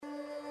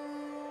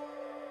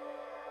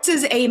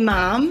This is a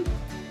mom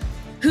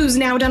who's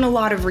now done a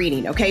lot of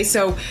reading, okay?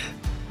 So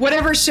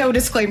whatever show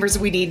disclaimers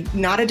we need,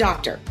 not a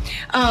doctor.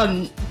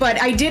 But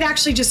I did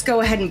actually just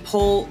go ahead and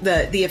pull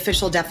the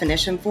official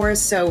definition for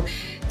us. So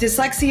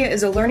dyslexia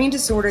is a learning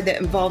disorder that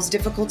involves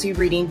difficulty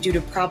reading due to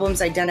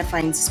problems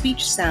identifying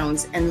speech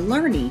sounds and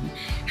learning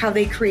how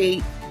they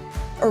create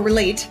or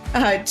relate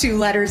to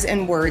letters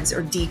and words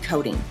or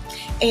decoding.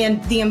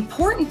 And the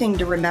important thing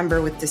to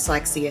remember with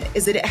dyslexia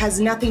is that it has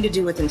nothing to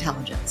do with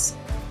intelligence.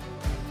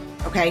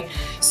 Okay,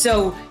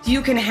 so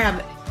you can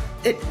have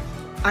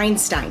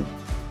Einstein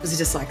was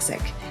dyslexic.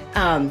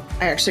 I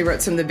actually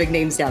wrote some of the big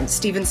names down: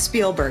 Steven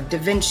Spielberg, Da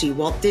Vinci,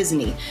 Walt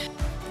Disney.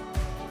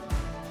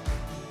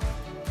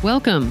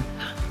 Welcome.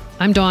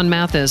 I'm Dawn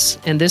Mathis,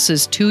 and this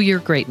is To Your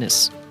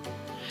Greatness.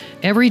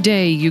 Every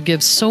day you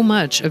give so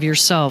much of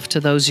yourself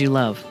to those you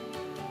love.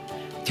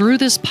 Through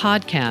this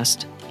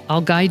podcast,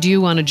 I'll guide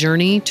you on a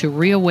journey to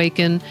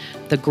reawaken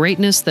the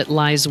greatness that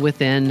lies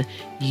within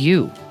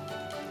you.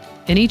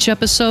 In each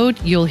episode,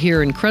 you'll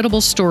hear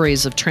incredible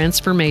stories of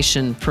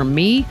transformation from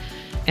me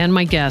and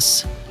my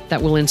guests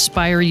that will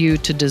inspire you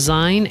to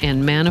design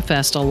and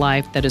manifest a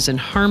life that is in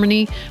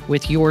harmony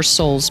with your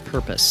soul's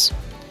purpose.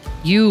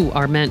 You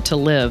are meant to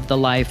live the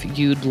life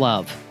you'd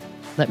love.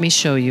 Let me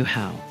show you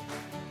how.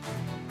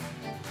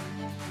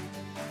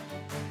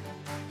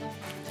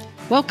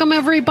 Welcome,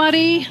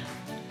 everybody.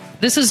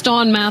 This is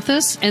Dawn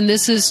Mathis, and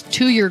this is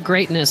To Your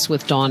Greatness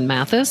with Dawn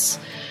Mathis.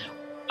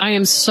 I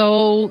am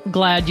so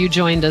glad you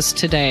joined us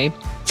today.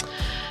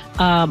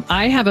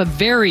 I have a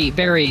very,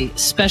 very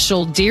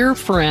special dear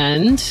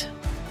friend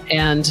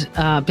and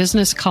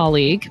business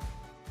colleague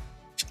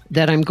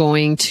that I'm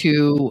going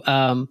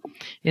to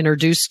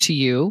introduce to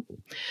you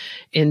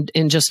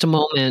in just a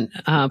moment.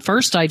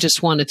 First, I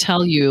just want to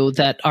tell you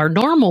that our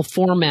normal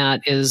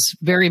format is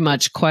very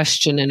much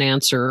question and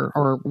answer,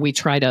 or we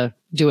try to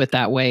do it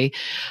that way.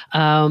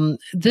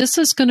 This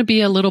is going to be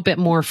a little bit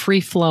more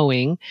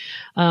free-flowing,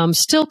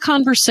 still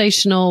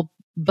conversational,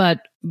 but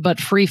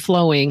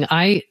free-flowing.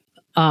 I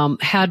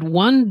had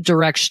one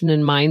direction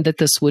in mind that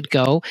this would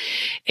go,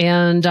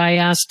 and I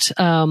asked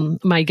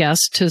my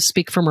guest to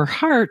speak from her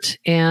heart,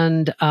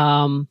 and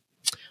I'm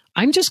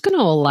just going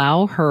to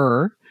allow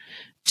her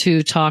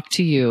to talk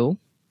to you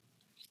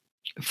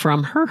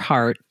from her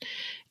heart,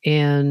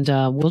 and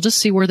we'll just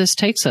see where this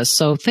takes us.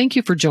 So thank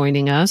you for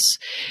joining us.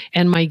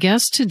 And my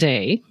guest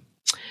today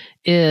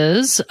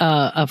is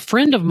a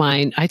friend of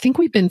mine. I think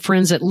we've been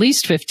friends at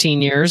least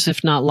 15 years,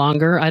 if not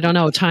longer. I don't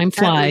know. Time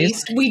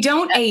flies. We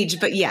don't age,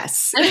 but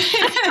yes.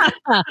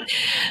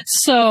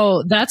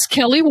 So that's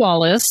Kelly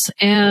Wallace.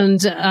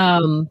 And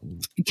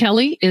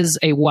Kelly is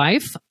a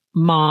wife,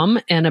 mom,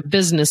 and a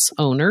business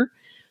owner.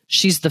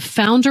 She's the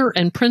founder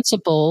and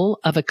principal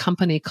of a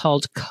company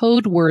called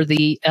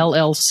Codeworthy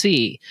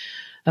LLC,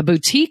 a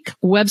boutique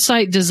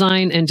website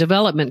design and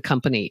development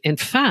company. In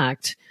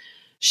fact,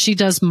 she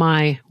does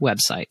my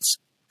websites.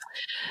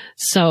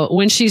 So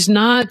when she's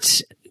not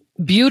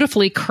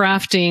beautifully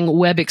crafting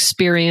web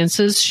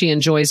experiences, she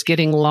enjoys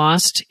getting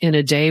lost in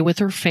a day with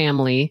her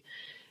family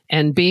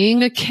and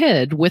being a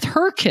kid with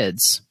her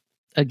kids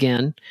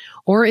again,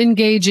 or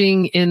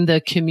engaging in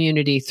the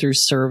community through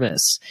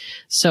service.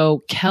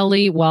 So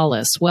Kelly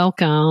Wallace,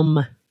 welcome.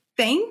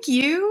 Thank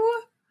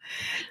you.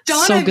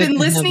 Dawn, So I've good been to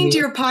listening have to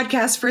you. your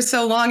podcast for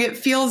so long, it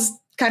feels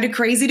kind of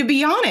crazy to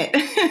be on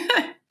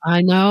it.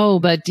 I know,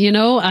 but you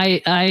know,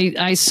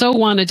 I so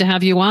wanted to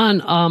have you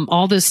on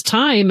all this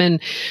time,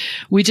 and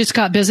we just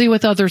got busy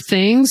with other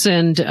things,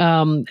 and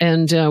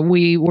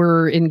we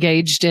were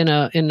engaged in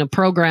a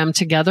program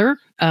together.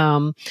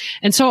 And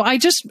so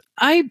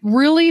I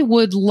really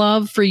would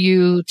love for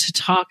you to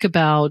talk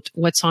about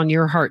what's on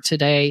your heart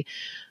today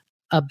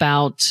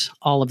about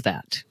all of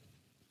that.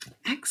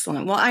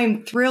 Excellent. Well,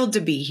 I'm thrilled to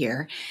be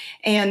here.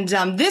 And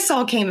this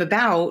all came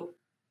about,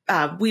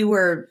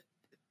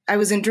 I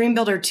was in Dream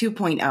Builder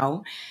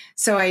 2.0.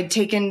 So I'd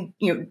taken,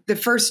 the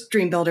first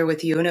Dream Builder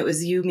with you, and it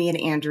was you, me,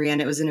 and Andrea,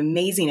 and it was an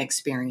amazing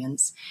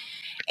experience.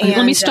 And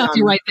let me stop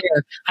you right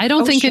there. I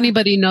don't think sure.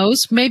 anybody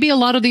knows. Maybe a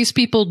lot of these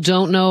people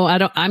don't know.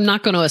 I'm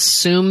not going to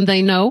assume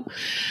they know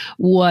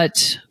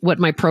what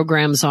my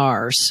programs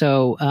are.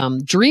 So,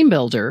 Dream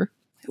Builder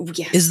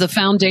is the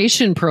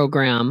foundation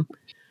program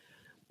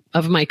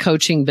of my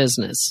coaching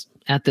business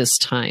at this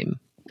time.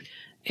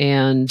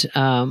 And,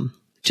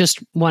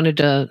 just wanted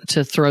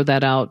to throw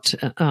that out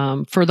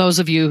for those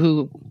of you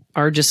who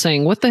are just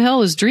saying, what the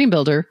hell is Dream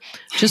Builder?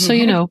 Just so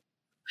you know.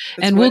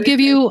 And we'll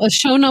give you a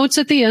show notes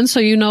at the end so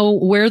you know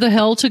where the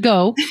hell to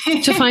go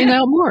to find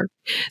out more.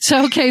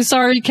 So, okay,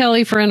 sorry,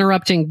 Kelly, for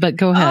interrupting, but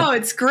go ahead. Oh,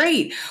 it's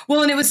great.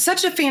 Well, and it was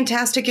such a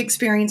fantastic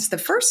experience the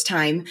first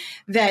time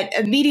that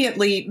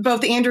immediately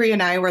both Andrea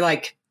and I were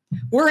like,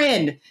 we're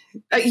in.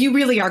 You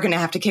really are going to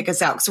have to kick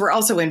us out because we're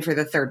also in for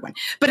the third one.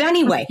 But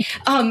anyway,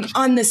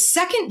 on the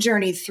second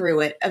journey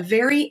through it, a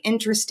very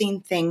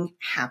interesting thing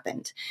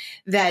happened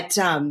that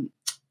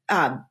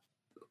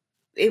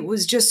it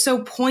was just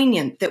so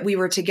poignant that we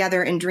were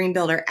together in Dream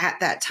Builder at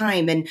that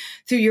time. And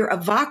through your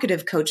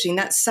evocative coaching,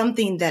 that's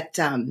something that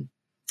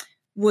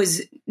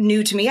was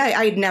new to me.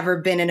 I had never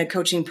been in a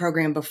coaching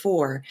program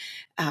before,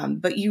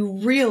 but you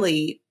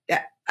really,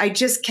 I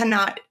just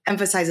cannot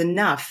emphasize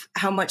enough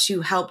how much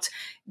you helped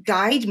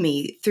guide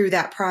me through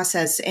that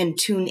process and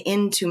tune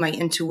into my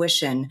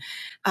intuition,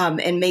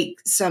 and make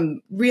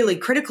some really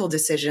critical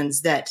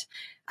decisions that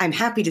I'm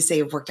happy to say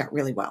have worked out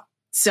really well.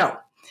 So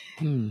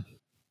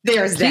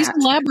there's Please that.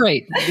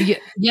 elaborate.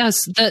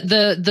 Yes,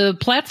 the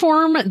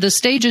platform, the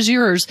stage is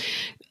yours.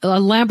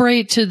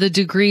 Elaborate to the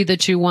degree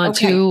that you want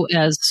to,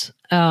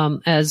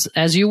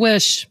 as you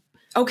wish.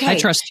 Okay, I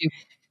trust you.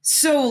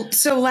 So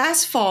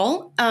last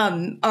fall,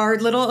 our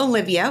little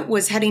Olivia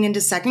was heading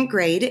into second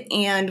grade,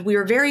 and we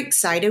were very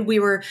excited. We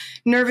were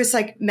nervous,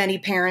 like many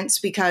parents,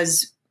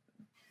 because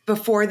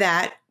before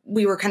that,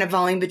 we were kind of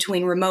volleying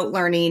between remote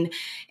learning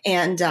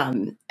and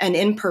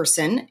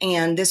in-person,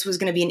 and this was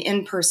going to be an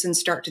in-person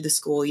start to the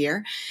school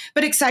year,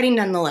 but exciting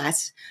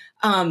nonetheless.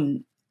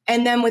 And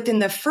then within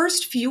the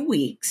first few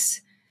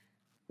weeks,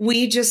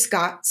 we just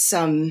got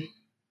some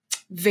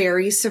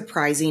very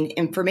surprising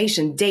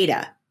information,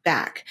 data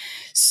back.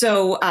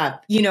 So,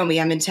 you know me,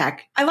 I'm in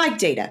tech. I like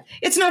data.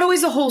 It's not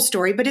always the whole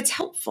story, but it's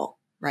helpful,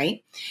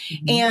 right?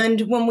 Mm-hmm.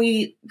 And when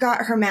we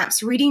got her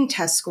MAPS reading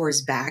test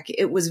scores back,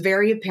 it was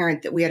very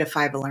apparent that we had a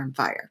 5-alarm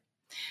fire.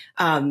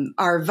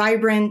 Our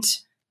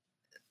vibrant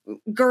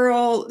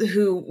girl,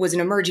 who was an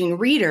emerging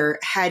reader,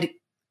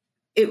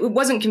 it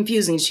wasn't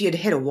confusing. She had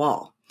hit a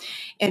wall,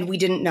 and we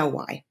didn't know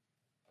why.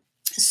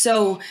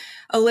 So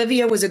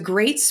Olivia was a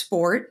great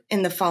sport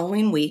in the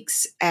following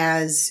weeks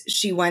as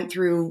she went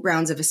through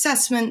rounds of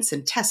assessments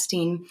and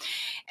testing.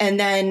 And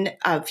then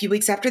a few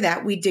weeks after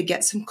that, we did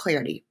get some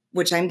clarity,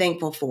 which I'm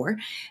thankful for.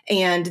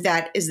 And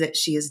that is that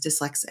she is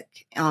dyslexic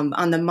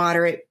on the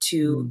moderate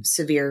to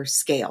severe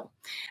scale,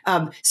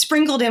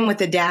 sprinkled in with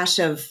a dash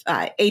of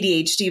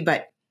ADHD,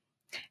 but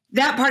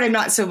that part I'm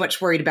not so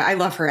much worried about. I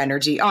love her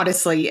energy,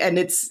 honestly.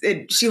 And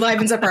she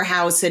livens up our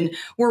house, and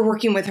we're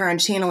working with her on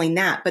channeling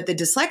that. But the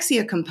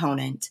dyslexia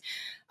component,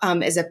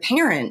 as a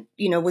parent,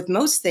 with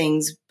most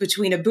things,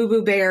 between a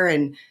Boo-Boo Bear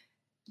and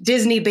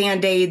Disney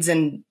Band-Aids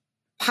and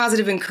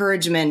positive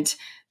encouragement,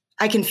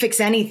 I can fix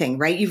anything,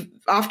 right? You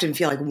often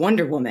feel like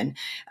Wonder Woman.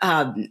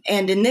 And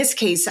in this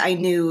case, I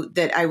knew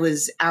that I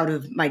was out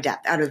of my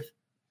depth,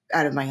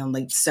 out of my own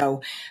league.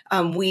 So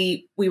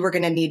we were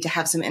going to need to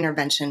have some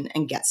intervention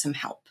and get some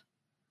help.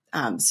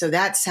 So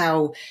that's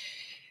how,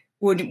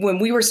 when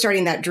we were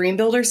starting that Dream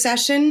Builder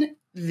session,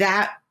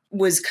 that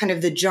was kind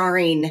of the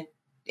jarring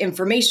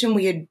information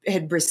we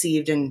had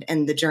received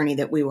and the journey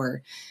that we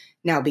were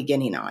now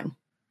beginning on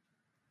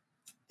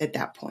at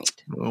that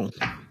point. Oh,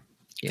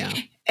 yeah.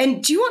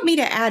 And do you want me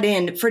to add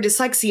in for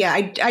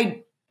dyslexia?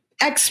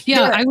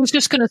 I was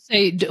just going to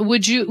say,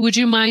 would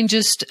you mind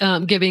just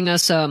giving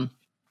us a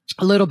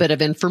little bit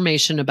of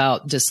information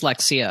about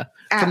dyslexia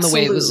from the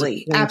way it was?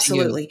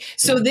 Absolutely.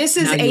 So this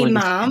is a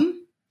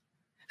mom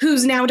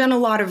who's now done a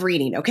lot of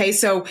reading. Okay.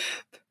 So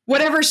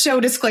whatever show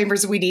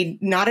disclaimers we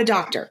need, not a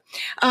doctor.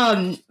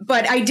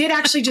 But I did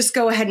actually just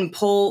go ahead and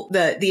pull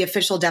the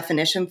official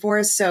definition for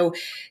us. So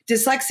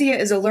dyslexia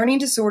is a learning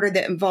disorder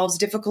that involves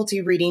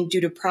difficulty reading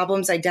due to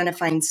problems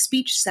identifying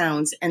speech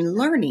sounds and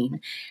learning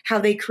how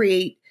they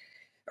create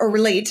or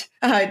relate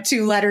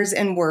to letters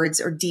and words,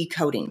 or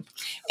decoding.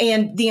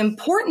 And the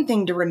important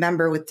thing to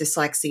remember with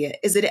dyslexia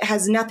is that it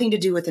has nothing to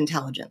do with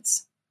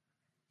intelligence.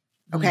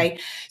 Okay.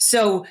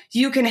 So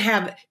you can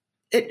have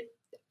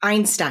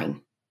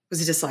Einstein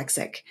was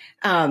dyslexic.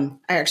 I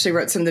actually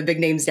wrote some of the big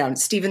names down: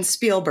 Steven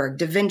Spielberg,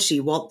 Da Vinci,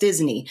 Walt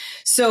Disney.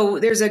 So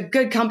there's a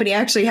good company I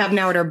actually have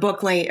now at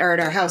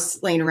our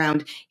house laying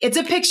around. It's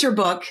a picture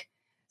book.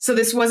 So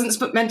this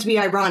wasn't meant to be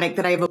ironic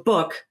that I have a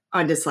book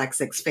on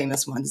dyslexics,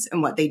 famous ones,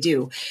 and what they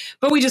do.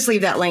 But we just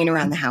leave that laying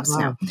around the house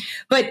now.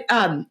 But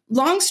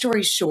long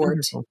story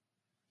short,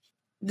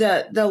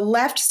 the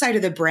left side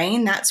of the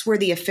brain, that's where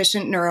the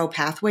efficient neural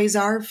pathways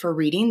are for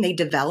reading. They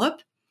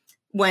develop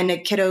when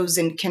kiddos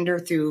in kinder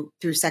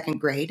through second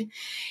grade.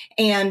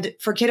 And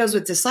for kiddos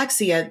with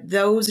dyslexia,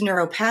 those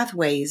neural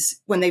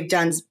pathways, when they've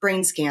done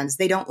brain scans,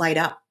 they don't light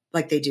up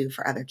like they do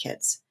for other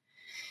kids.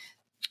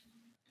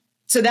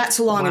 So that's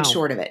long and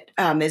short of it,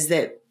 is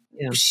that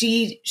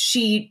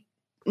she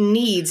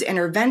needs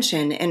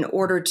intervention in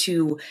order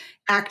to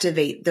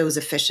activate those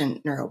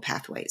efficient neural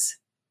pathways.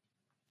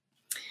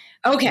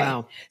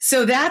 Okay,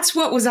 so that's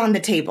what was on the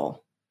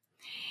table.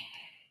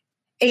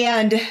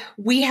 And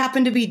we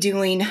happened to be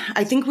doing,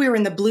 I think we were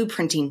in the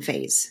blueprinting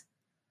phase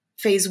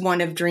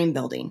 1 of dream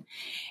building.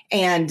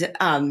 And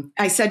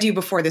I said to you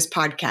before this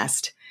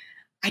podcast,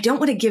 I don't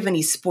want to give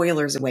any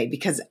spoilers away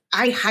because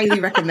I highly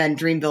recommend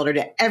Dream Builder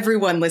to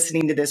everyone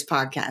listening to this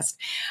podcast.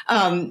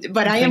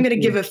 But I am going to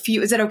give a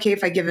few. Is that okay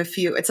if I give a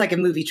few? It's like a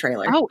movie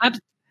trailer. Oh,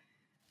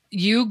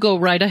 you go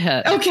right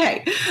ahead.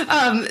 Okay.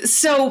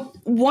 So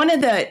one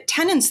of the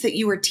tenets that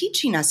you were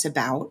teaching us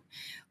about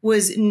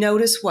was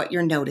notice what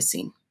you're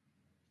noticing.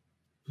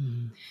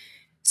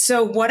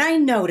 So what I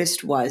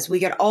noticed was we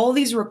got all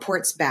these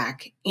reports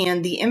back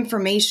and the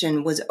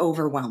information was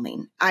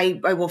overwhelming. I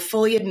will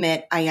fully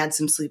admit I had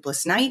some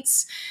sleepless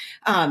nights,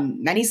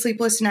 many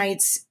sleepless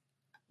nights.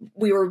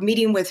 we were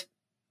meeting with,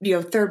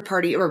 third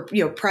party or,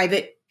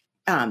 private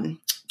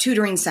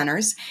tutoring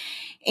centers,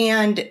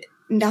 and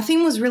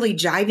nothing was really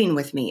jiving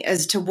with me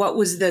as to what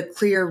was the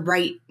clear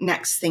right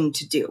next thing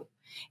to do.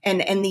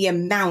 And the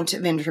amount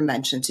of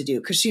intervention to do,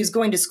 because she was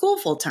going to school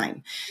full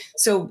time.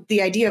 So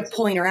the idea of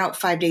pulling her out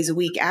 5 days a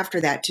week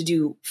after that to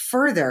do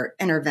further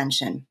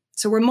intervention.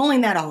 So we're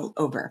mulling that all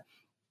over.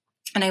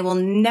 And I will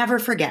never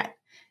forget,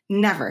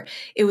 never.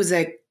 It was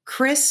a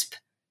crisp,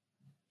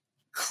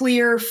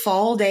 clear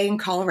fall day in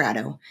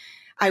Colorado.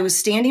 I was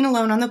standing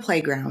alone on the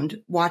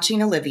playground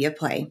watching Olivia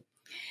play.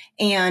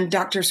 And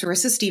Dr.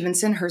 Sarissa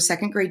Stevenson, her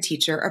second grade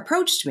teacher,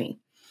 approached me.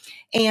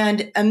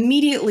 And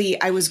immediately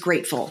I was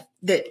grateful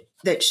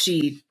that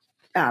she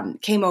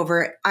came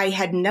over. I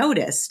had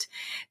noticed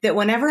that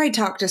whenever I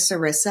talked to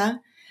Sarissa,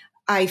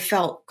 I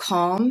felt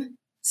calm,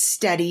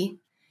 steady,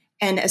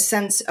 and a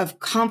sense of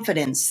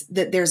confidence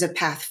that there's a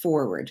path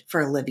forward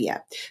for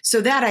Olivia.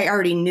 So that I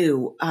already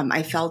knew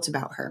I felt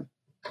about her.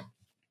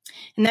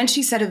 And then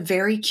she said a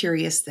very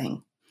curious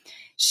thing.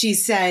 She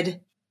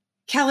said,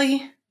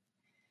 Kelly,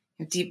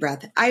 deep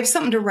breath, I have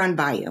something to run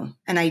by you,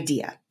 an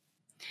idea.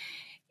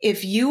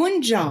 If you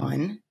and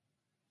John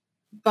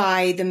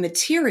buy the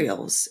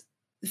materials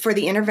for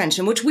the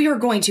intervention, which we are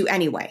going to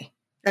anyway.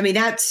 I mean,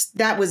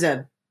 that was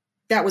going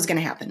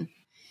to happen.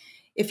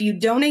 If you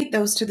donate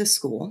those to the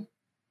school,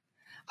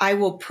 I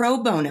will pro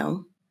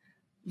bono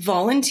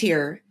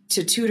volunteer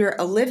to tutor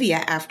Olivia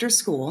after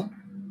school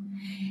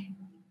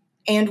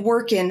and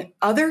work in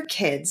other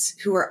kids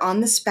who are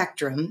on the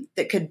spectrum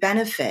that could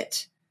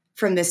benefit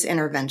from this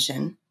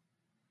intervention.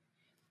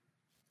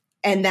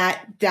 And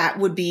that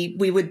would be,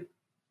 we would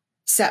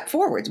set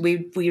forward,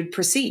 we would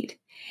proceed.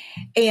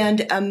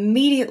 And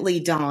immediately,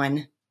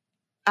 Dawn,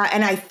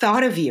 and I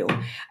thought of you.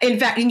 In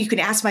fact, and you can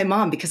ask my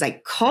mom because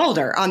I called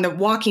her on the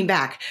walking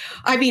back.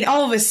 I mean,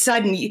 all of a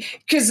sudden,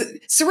 because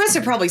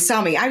Sarissa probably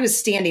saw me. I was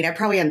standing. I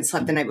probably hadn't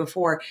slept the night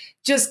before,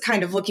 just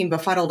kind of looking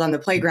befuddled on the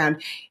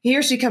playground.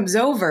 Here she comes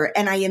over,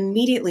 and I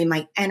immediately,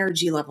 my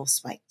energy level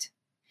spiked.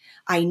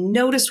 I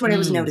noticed what I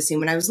was noticing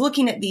when I was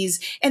looking at these,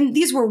 and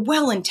these were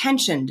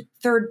well-intentioned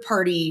third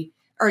party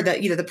or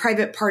the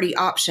private party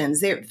options.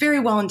 They're very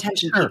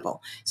well-intentioned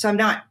people. So I'm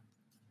not,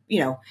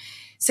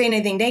 saying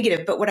anything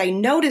negative. But what I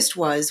noticed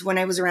was when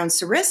I was around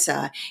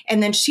Sarissa,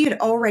 and then she had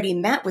already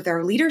met with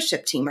our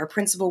leadership team, our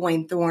principal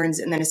Wayne Thorns,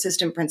 and then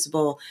assistant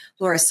principal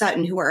Laura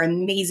Sutton, who are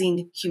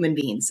amazing human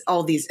beings.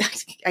 All these,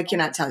 I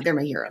cannot tell you, they're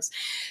my heroes.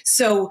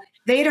 So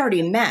they had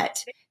already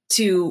met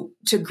to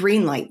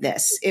greenlight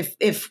this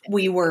if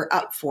we were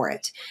up for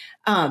it.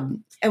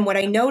 And what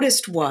I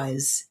noticed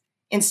was,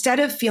 instead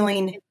of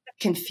feeling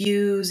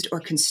confused or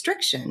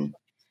constriction,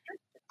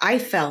 I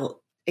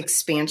felt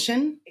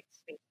expansion.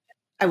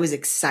 I was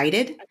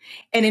excited.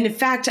 And in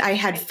fact, I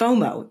had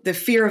FOMO, the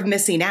fear of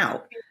missing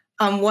out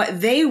on what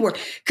they were,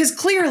 because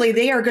clearly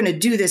they are going to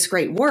do this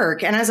great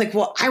work. And I was like,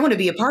 well, I want to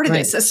be a part of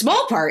this, a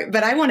small part,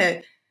 but I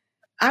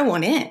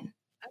want in.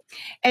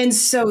 And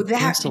so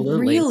that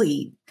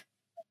really,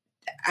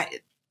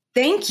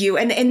 thank you.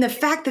 And the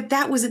fact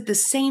that was at the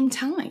same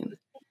time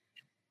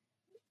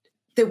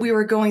that we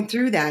were going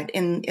through that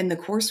in the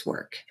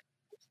coursework.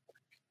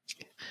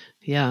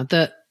 Yeah,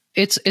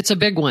 it's a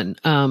big one.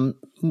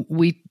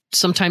 We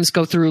sometimes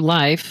go through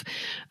life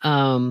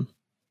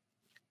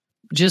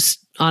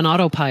just on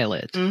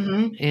autopilot,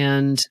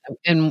 and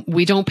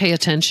we don't pay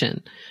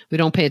attention. We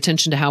don't pay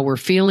attention to how we're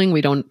feeling.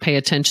 We don't pay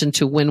attention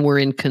to when we're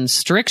in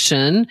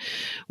constriction,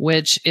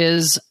 which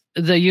is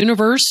the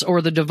universe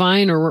or the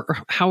divine, or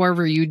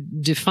however you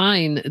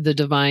define the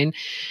divine.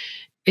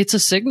 It's a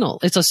signal.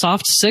 It's a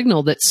soft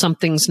signal that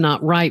something's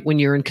not right when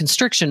you're in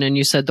constriction. And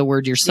you said the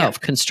word yourself.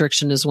 Yeah.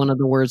 Constriction is one of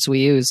the words we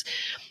use.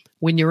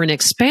 When you're in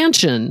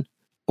expansion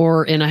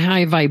or in a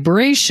high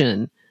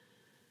vibration,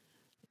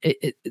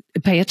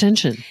 pay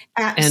attention.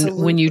 Absolutely.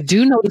 And when you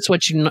do notice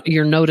what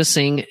you're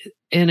noticing,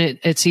 and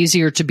it's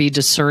easier to be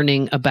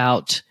discerning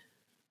about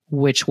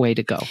which way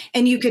to go.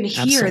 And you can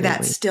hear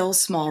that still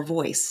small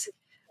voice,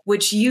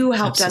 which you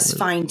helped us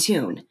fine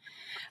tune.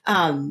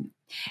 And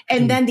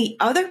then the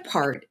other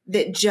part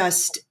that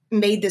just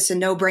made this a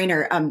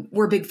no-brainer,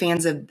 we're big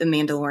fans of The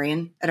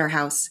Mandalorian at our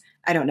house.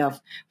 I don't know if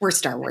we're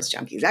Star Wars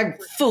junkies. I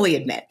fully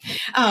admit.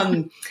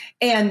 And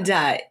in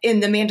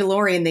The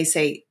Mandalorian, they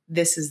say,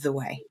 this is the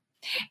way.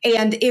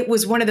 And it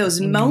was one of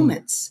those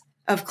moments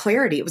of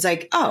clarity. It was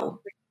like, oh,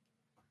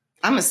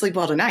 I'm going to sleep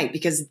well tonight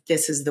because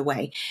this is the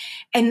way.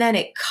 And then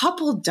it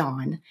coupled,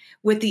 Dawn,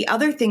 with the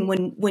other thing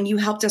when you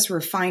helped us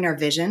refine our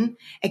vision.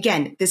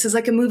 Again, this is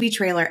like a movie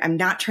trailer. I'm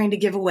not trying to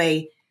give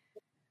away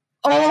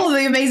all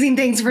the amazing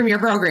things from your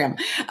program.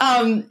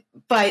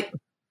 But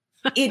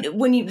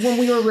when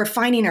we were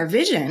refining our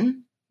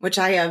vision, which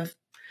I have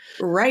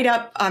right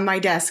up on my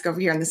desk over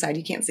here on the side,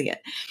 you can't see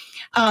it.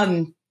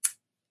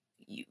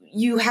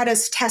 You had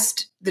us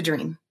test the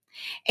dream.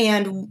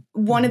 And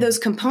one of those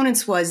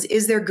components was,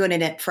 is there good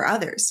in it for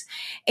others?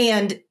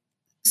 And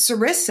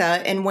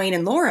Sarissa and Wayne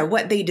and Laura,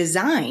 what they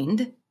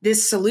designed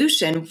this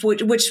solution,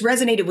 which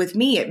resonated with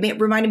me.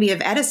 It reminded me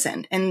of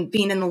Edison and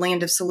being in the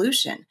land of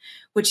solution,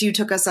 which you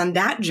took us on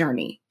that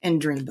journey in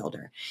Dream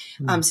Builder,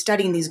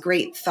 studying these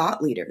great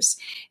thought leaders.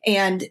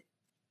 And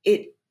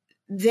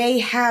they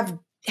have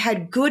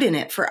had good in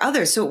it for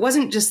others. So it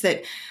wasn't just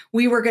that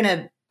we were going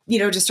to,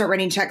 just start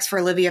writing checks for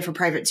Olivia for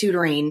private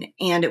tutoring,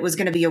 and it was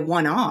going to be a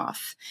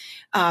one-off.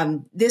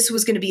 This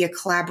was going to be a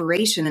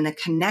collaboration and a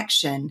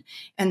connection,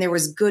 and there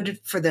was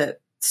good for the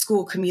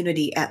school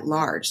community at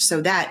large.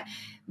 So that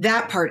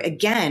part,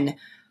 again,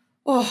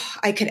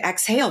 I could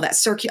exhale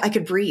I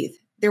could breathe.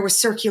 There was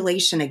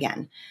circulation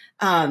again.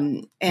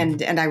 And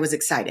I was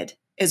excited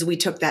as we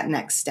took that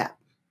next step.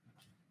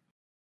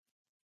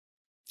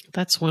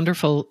 That's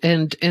wonderful.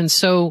 And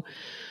so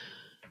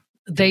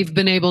they've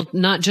been able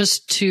not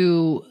just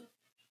to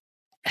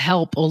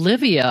help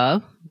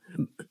Olivia.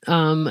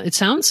 It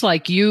sounds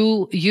like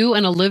you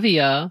and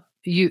Olivia,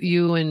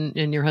 you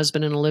and your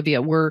husband and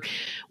Olivia were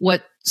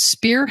what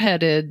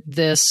spearheaded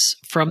this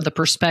from the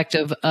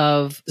perspective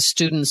of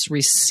students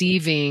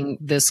receiving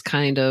this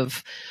kind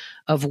of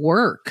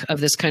work, of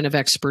this kind of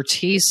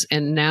expertise.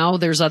 And now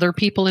there's other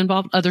people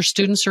involved, other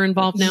students are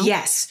involved now?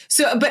 Yes.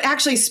 So, but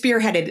actually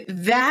spearheaded,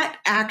 that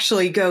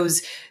actually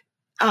goes,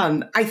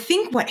 I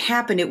think what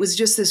happened, it was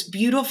just this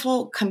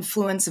beautiful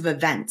confluence of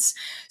events.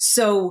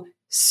 So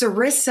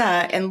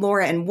Sarissa and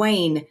Laura and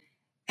Wayne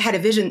had a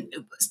vision.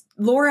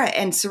 Laura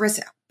and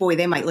Sarissa, boy,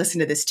 they might listen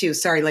to this too.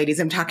 Sorry,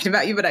 ladies, I'm talking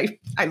about you, but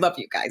I love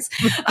you guys.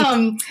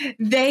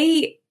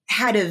 They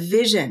had a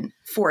vision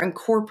for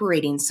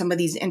incorporating some of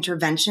these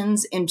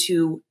interventions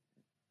into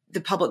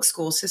the public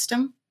school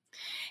system.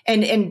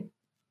 And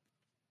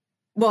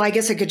well, I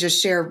guess I could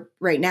just share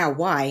right now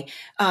why.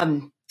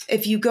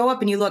 If you go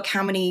up and you look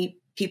how many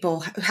people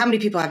have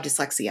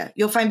dyslexia,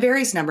 you'll find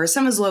various numbers,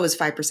 some as low as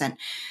 5%.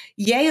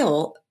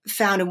 Yale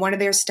found in one of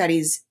their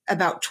studies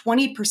about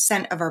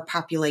 20% of our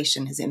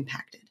population is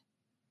impacted.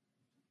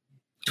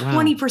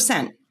 Wow.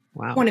 20%.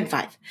 Wow. 1 in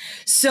 5.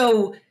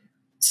 So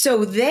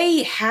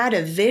they had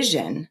a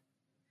vision,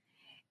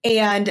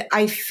 and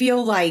I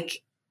feel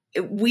like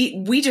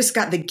we just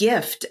got the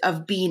gift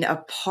of being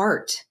a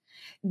part,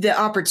 the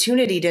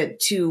opportunity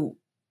to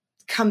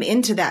come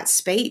into that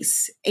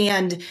space.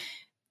 And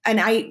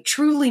I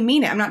truly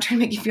mean it. I'm not trying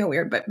to make you feel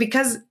weird, but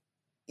because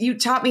you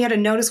taught me how to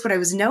notice what I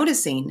was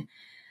noticing,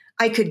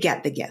 I could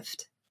get the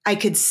gift. I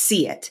could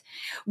see it.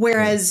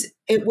 Whereas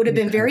it would have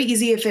been very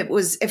easy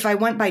if I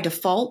went by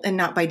default and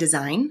not by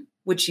design,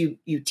 which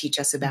you teach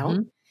us about.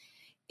 Mm-hmm.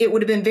 It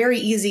would have been very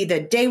easy the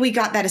day we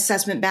got that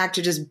assessment back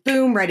to just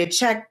boom, write a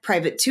check,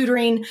 private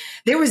tutoring.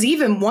 There was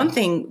even one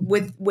thing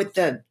with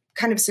the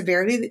kind of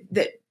severity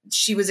that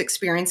she was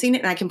experiencing,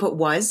 and I can put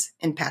was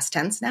in past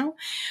tense now.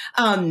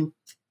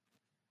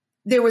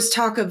 There was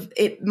talk of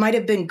it might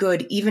have been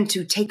good even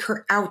to take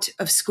her out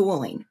of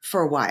schooling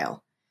for a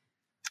while.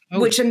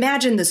 Which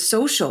imagine the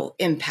social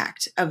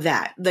impact of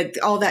that, like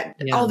all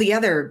the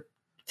other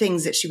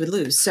things that she would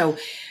lose. So,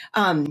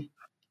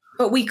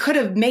 but we could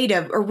have made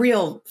a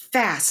real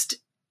fast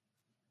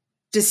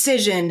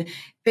decision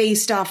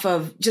based off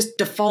of just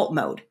default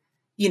mode,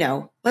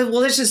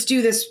 let's just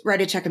do this,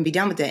 write a check and be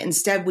done with it.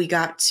 Instead, we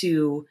got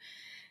to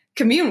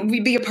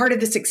we'd be a part of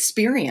this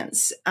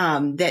experience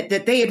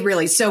that they had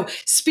really, so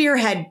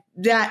spearhead,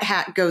 that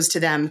hat goes to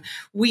them.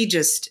 We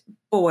just,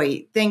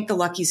 boy, thank the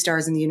lucky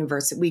stars in the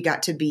universe that we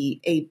got to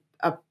be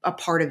a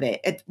part of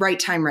it at right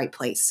time, right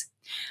place.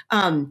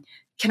 Can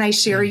I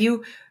share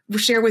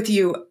with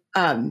you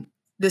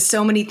the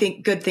so many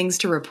good things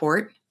to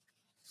report?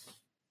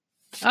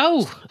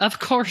 Oh, of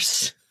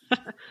course.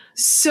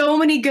 So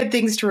many good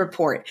things to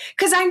report.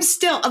 Because I'm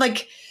still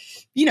like,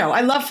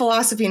 I love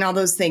philosophy and all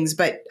those things,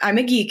 but I'm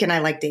a geek and I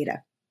like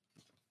data.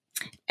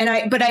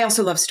 But I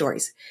also love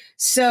stories.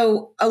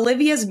 So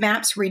Olivia's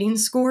MAPS reading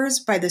scores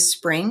by the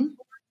spring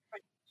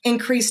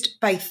increased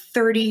by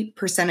 30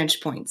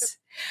 percentage points.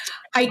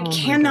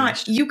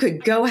 You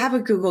could go have a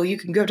Google, you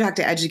can go talk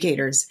to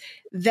educators.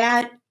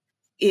 That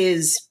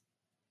is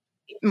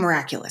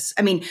miraculous.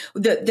 I mean,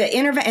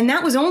 and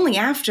that was only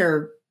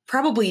after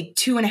probably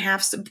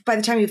 2.5, by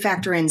the time you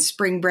factor in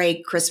spring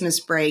break, Christmas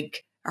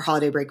break, or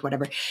holiday break,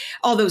 whatever,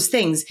 all those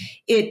things,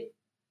 it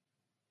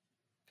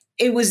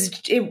was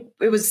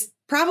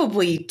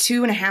probably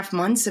 2.5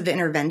 months of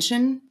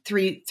intervention,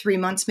 three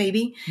months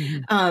maybe.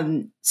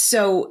 Mm-hmm.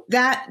 So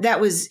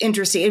that was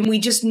interesting. And we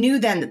just knew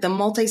then that the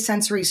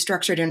multisensory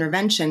structured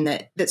intervention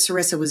that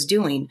Sarissa was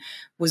doing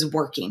was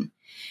working.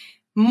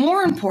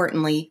 More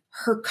importantly,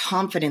 her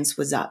confidence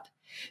was up.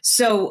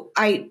 So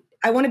I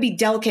want to be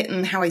delicate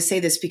in how I say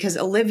this, because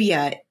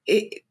Olivia,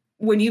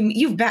 when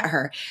you've met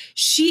her,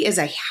 she is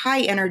a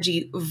high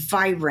energy,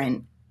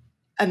 vibrant,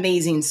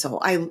 amazing soul.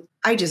 I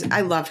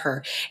love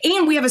her.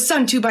 And we have a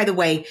son too, by the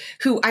way,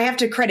 who I have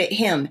to credit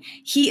him.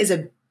 He is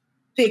a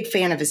big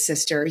fan of his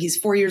sister. He's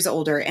 4 years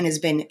older and has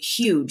been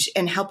huge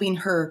in helping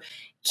her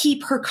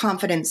keep her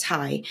confidence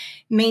high,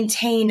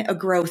 maintain a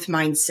growth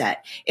mindset.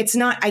 It's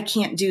not, I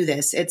can't do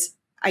this. It's,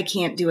 I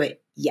can't do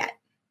it yet.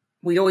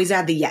 We always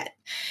add the yet.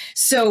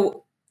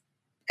 So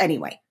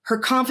anyway, Her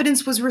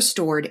confidence was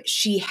restored.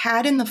 She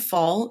had in the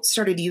fall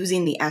started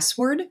using the S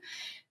word,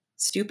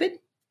 stupid,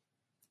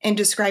 in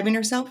describing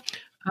herself.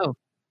 Oh.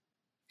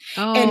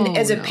 And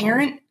as a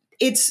parent,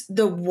 it's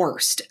the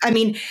worst. I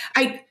mean,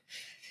 I'm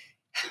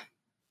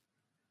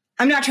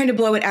not trying to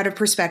blow it out of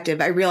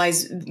perspective. I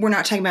realize we're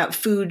not talking about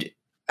food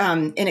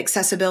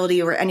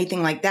inaccessibility or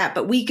anything like that,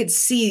 but we could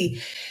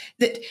see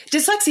that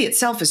dyslexia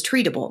itself is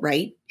treatable,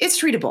 right?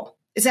 It's treatable.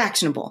 It's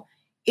actionable.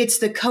 It's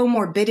the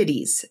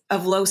comorbidities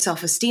of low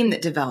self-esteem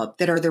that develop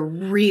that are the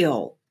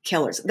real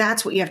killers.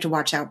 That's what you have to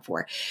watch out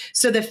for.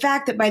 So the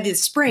fact that by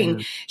this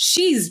spring,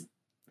 she's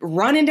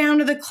running down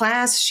to the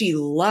class, she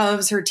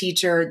loves her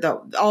teacher,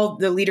 all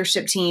the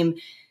leadership team.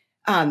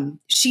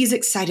 She's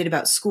excited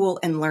about school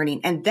and learning.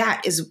 And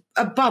that is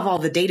above all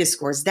the data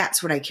scores.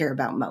 That's what I care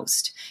about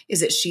most, is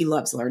that she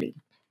loves learning.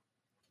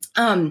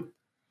 Now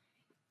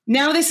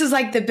this is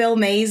like the Bill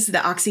Mays, the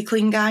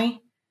OxyClean guy,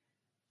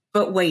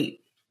 but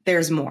wait,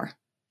 there's more.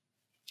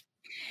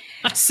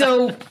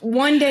 So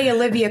one day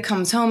Olivia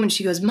comes home and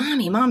she goes,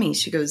 Mommy,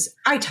 she goes,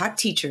 I taught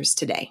teachers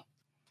today.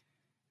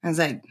 I was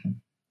like,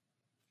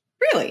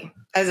 really?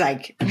 I was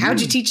like,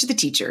 how'd you teach the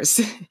teachers?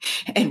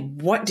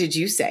 And what did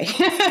you say?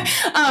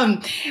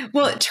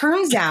 Well, it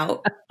turns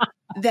out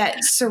that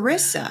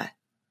Sarissa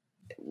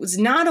was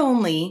not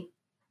only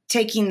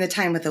taking the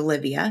time with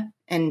Olivia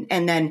and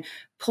then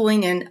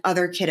pulling in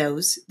other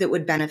kiddos that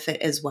would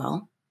benefit as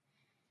well.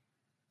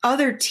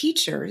 Other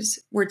teachers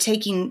were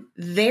taking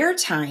their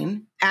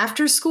time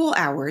after school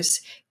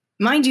hours.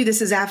 Mind you,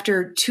 this is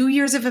after 2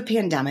 years of a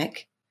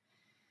pandemic,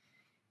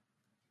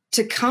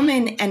 to come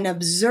in and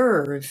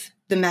observe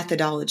the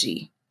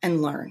methodology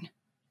and learn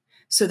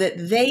so that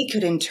they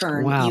could in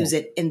turn use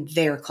it in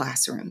their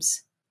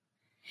classrooms.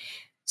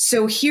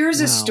 So here's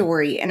a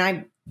story.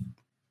 And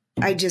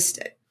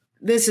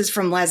this is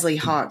from Leslie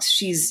Hawks.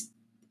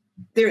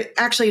 There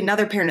actually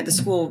another parent at the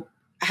school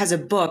has a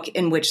book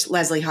in which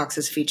Leslie Hawks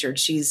is featured.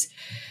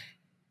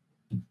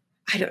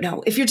 I don't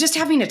know. If you're just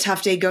having a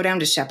tough day, go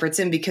down to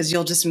Shepherdson because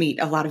you'll just meet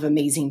a lot of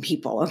amazing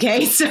people.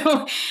 Okay.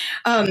 So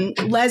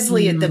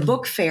Leslie at the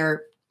book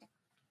fair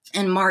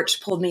in March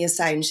pulled me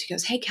aside and she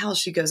goes, hey, Cal,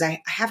 she goes,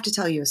 I have to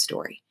tell you a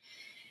story.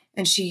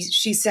 And she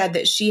said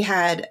that she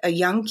had a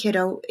young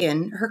kiddo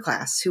in her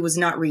class who was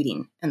not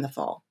reading in the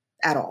fall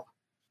at all,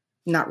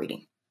 not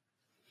reading.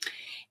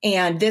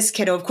 And this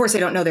kiddo, of course, I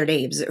don't know their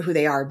names, who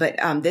they are, but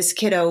this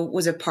kiddo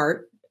was a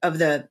part of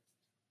the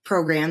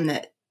program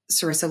that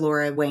Sarissa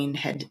Laura Wayne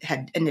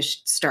had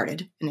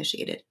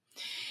initiated.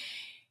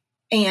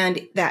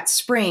 And that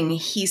spring,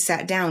 he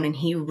sat down and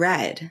he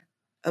read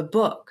a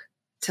book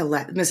to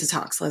Mrs.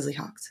 Hawks, Leslie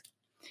Hawks.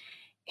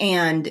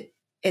 And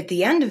at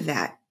the end of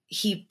that,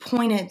 he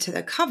pointed to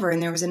the cover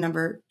and there was a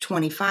number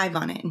 25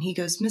 on it. And he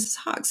goes, Mrs.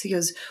 Hawks, he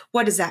goes,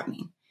 what does that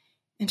mean?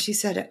 And she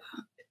said,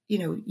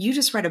 you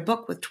just read a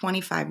book with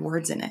 25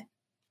 words in it.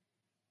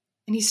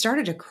 And he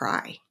started to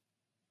cry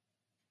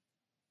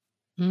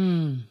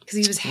because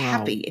he was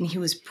happy and he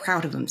was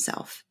proud of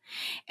himself.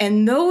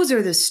 And those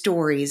are the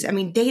stories. I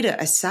mean, data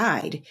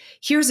aside,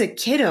 here's a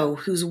kiddo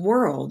whose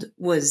world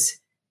was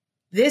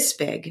this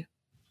big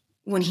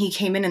when he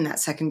came in that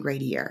second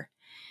grade year,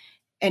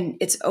 and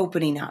it's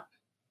opening up.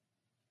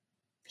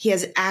 He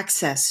has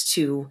access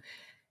to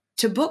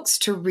books,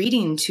 to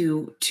reading,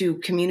 to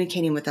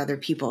communicating with other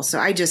people. So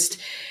I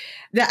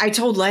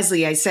told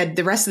Leslie, I said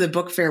the rest of the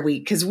book fair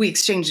week, because we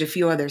exchanged a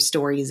few other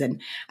stories, and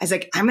I was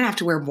like, I'm gonna have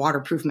to wear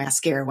waterproof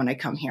mascara when I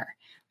come here,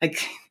 like,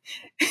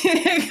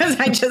 because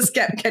I just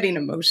kept getting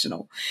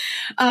emotional.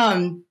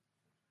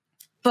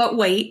 But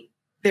wait,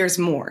 there's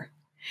more.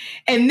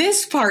 And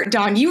this part,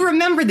 Dawn, you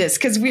remember this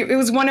because it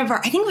was I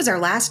think it was our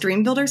last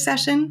Dream Builder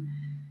session.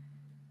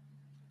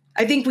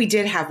 I think we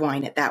did have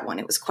wine at that one.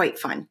 It was quite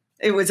fun.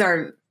 It was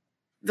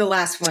the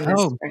last one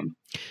this spring.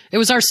 It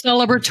was our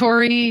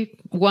celebratory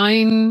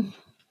wine,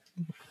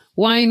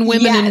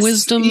 women, and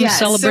wisdom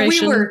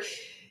celebration. So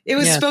it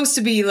was supposed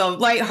to be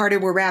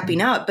lighthearted. We're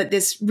wrapping up, but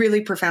this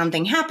really profound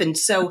thing happened.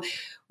 So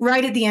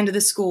right at the end of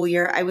the school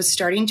year, I was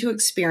starting to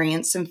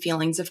experience some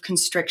feelings of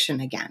constriction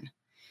again.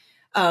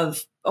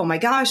 Of, oh my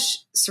gosh,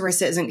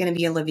 Sarissa isn't going to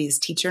be Olivia's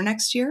teacher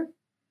next year.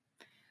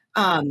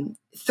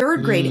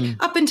 Third grade,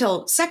 up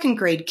until second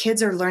grade,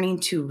 kids are learning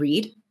to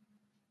read.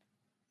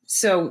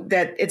 So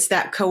that it's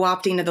that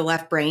co-opting of the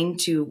left brain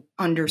to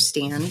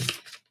understand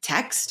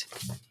text.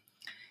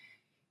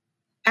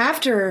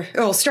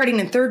 Starting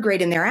in third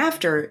grade and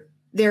thereafter,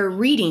 they're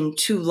reading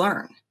to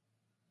learn.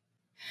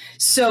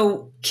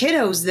 So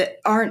kiddos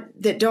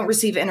that don't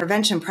receive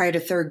intervention prior to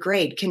third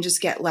grade can just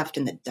get left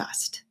in the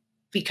dust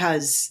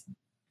because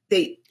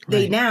they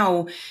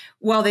now,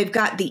 while they've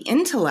got the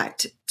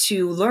intellect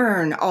to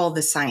learn all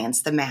the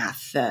science, the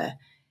math, the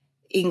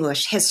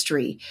English,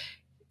 history,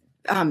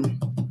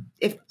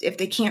 if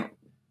they can't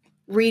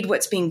read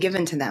what's being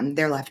given to them,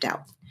 they're left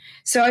out.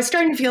 So I was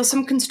starting to feel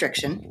some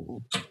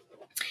constriction.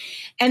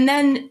 And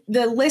then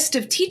the list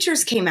of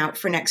teachers came out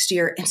for next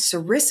year, and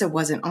Sarissa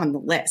wasn't on the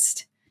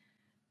list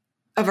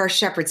of our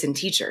Shepherdson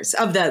teachers,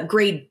 of the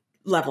grade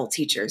level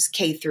teachers,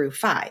 K through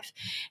 5.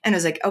 And I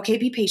was like, okay,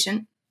 be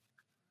patient.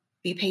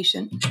 Be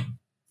patient.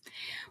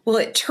 Well,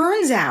 it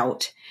turns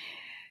out,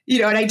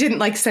 and I didn't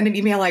like send an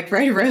email like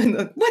right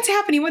around, what's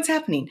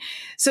happening?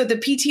 So at the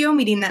PTO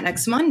meeting that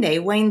next Monday,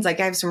 Wayne's like,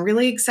 I have some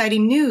really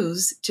exciting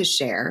news to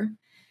share.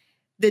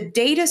 The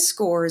data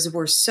scores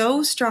were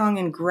so strong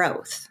in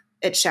growth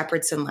at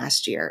Shepherdson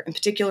last year, in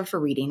particular for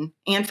reading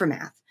and for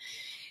math,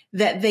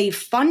 that they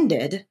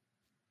funded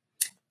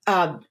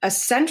a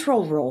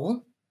central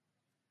role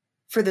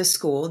for the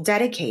school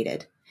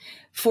dedicated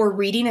for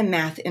reading and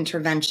math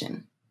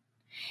intervention.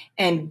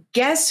 And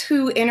guess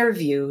who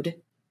interviewed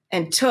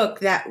and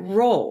took that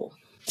role?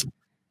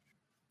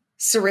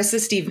 Dr. Sarissa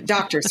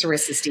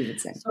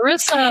Stevenson.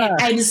 Sarissa.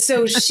 And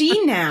so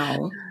she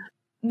now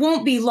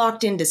won't be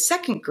locked into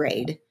second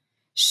grade.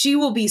 She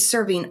will be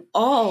serving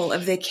all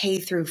of the K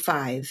through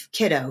 5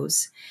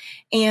 kiddos.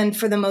 And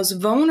for the most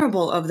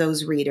vulnerable of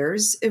those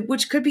readers,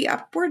 which could be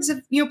upwards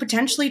of,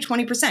 potentially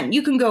 20%.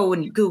 You can go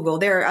and Google.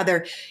 There are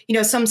other,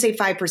 some say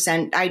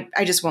 5%.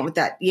 I just went with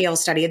that Yale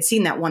study. I'd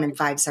seen that 1 in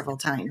 5 several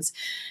times.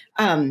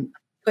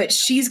 But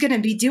she's going to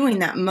be doing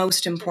that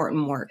most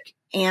important work.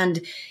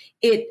 And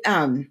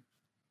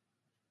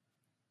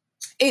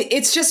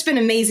it's just been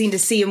amazing to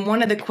see. And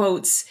one of the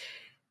quotes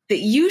that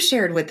you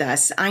shared with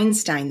us,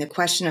 Einstein, the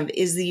question of,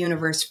 is the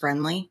universe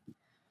friendly?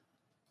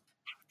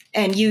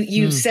 And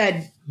you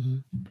said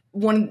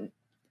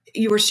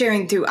you were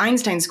sharing through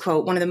Einstein's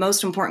quote, one of the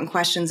most important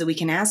questions that we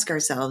can ask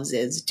ourselves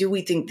is, do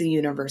we think the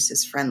universe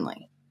is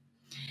friendly?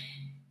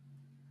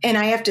 And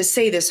I have to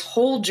say, this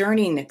whole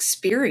journey and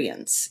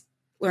experience,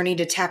 learning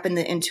to tap in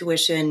the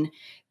intuition,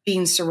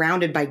 being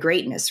surrounded by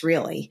greatness,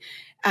 really.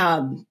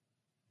 You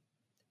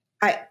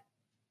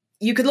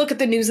could look at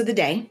the news of the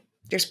day.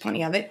 There's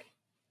plenty of it.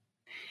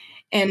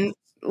 And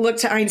look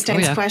to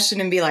Einstein's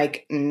question and be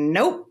like,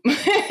 nope.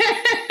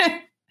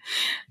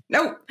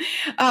 Nope.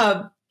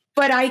 But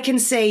I can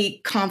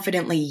say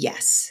confidently,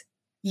 yes.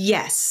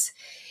 Yes.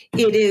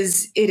 It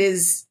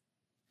is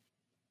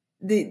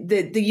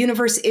the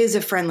universe is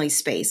a friendly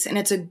space, and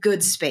it's a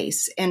good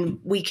space. And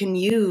we can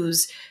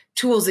use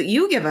tools that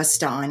you give us,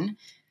 Dawn,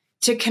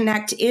 to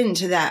connect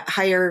into that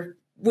higher,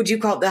 would you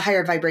call it the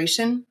higher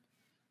vibration?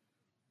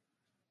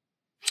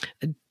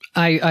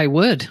 I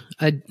would.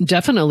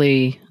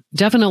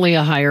 Definitely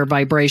a higher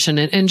vibration.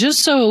 And just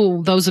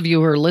so those of you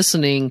who are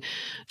listening,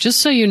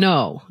 just so you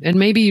know, and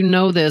maybe you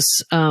know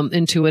this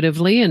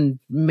intuitively, and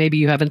maybe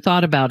you haven't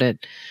thought about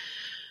it,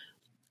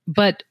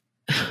 but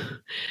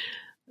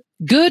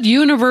good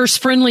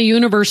friendly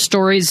universe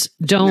stories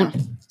don't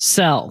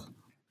sell.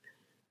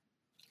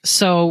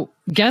 So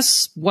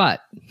guess what?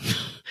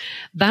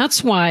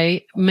 That's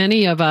why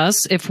many of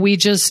us, if we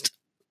just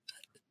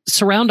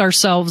surround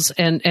ourselves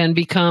and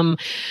become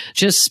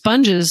just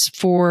sponges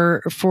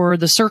for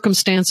the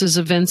circumstances,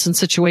 events, and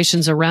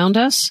situations around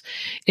us,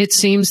 it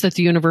seems that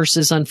the universe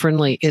is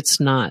unfriendly. It's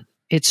not.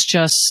 It's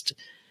just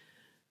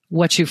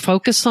what you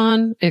focus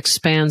on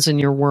expands in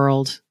your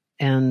world.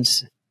 And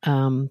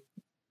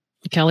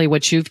Kelly,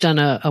 what you've done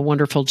a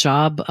wonderful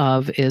job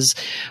of is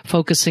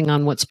focusing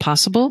on what's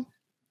possible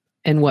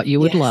and what you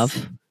would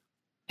love,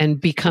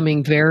 and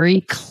becoming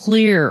very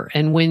clear.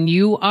 And when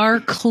you are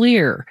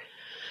clear,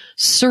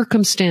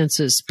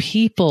 circumstances,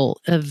 people,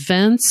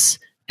 events,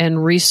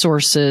 and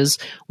resources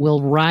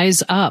will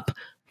rise up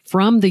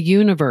from the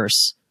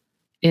universe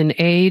in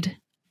aid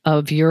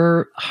of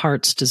your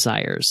heart's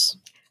desires.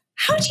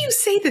 How do you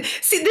say that?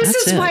 See, this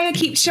is why I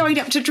keep showing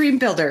up to Dream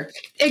Builder.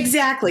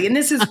 Exactly. And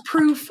this is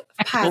proof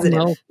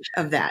positive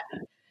of that.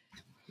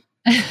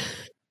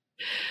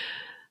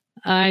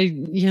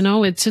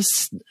 It's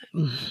just,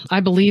 I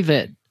believe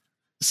it.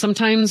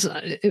 Sometimes,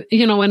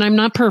 and I'm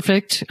not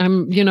perfect.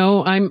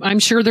 I'm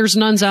sure there's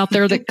nuns out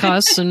there that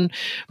cuss and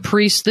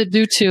priests that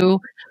do too.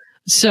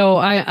 So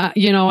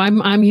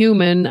I'm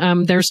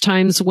human. There's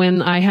times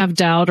when I have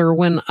doubt, or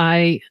when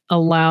I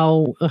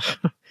allow,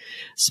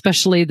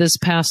 especially this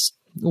past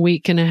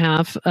week and a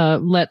half,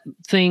 let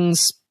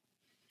things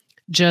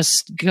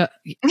just go.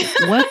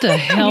 What the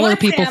hell are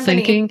people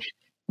thinking?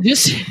 Do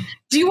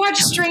you watch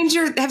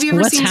have you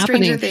ever seen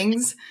Stranger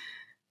Things?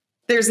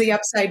 There's the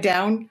Upside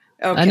Down.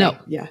 Okay. I know.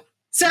 Yeah.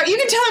 So you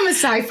can tell I'm a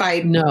sci-fi.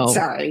 No.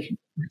 Sorry,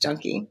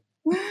 junkie.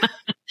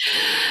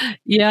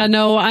 Yeah,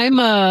 no, I'm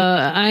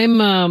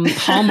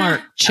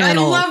Hallmark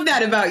Channel. I love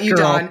that about you,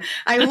 girl. Dawn.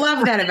 I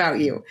love that about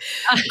you.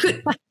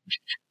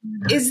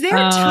 Is there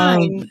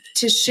time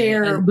to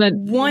share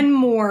one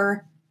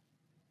more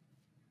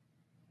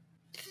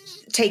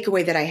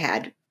takeaway that I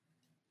had?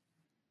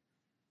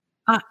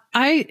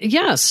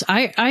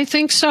 I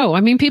think so. I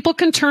mean, people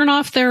can turn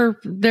off their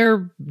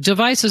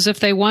devices if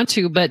they want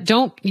to, but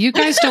you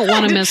guys don't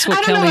want to miss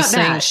what Kelly's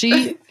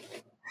saying.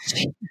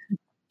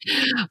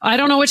 I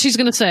don't know what she's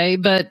going to say,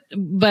 but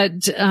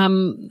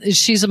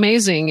she's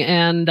amazing.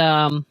 And,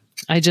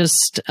 I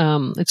just,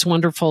 it's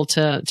wonderful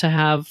to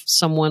have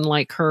someone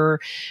like her,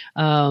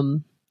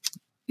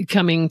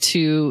 coming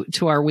to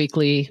our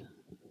weekly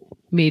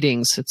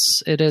meetings.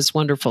 It is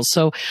wonderful.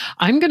 So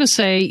I'm going to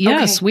say,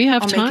 yes, we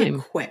have time. Make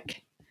it quick.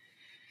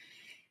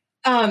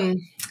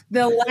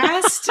 The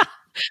last,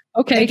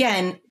 okay.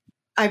 Again,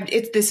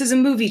 this is a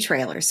movie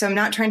trailer, so I'm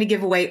not trying to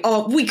give away.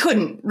 Oh, we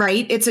couldn't,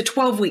 right? It's a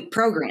 12-week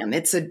program.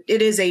 It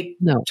is a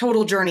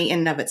total journey in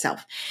and of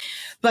itself.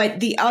 But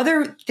the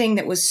other thing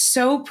that was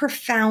so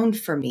profound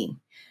for me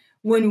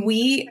when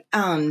we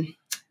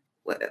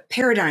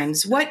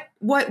paradigms,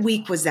 what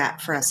week was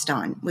that for us,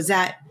 Dawn? Was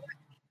that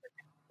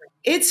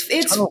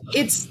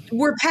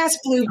we're past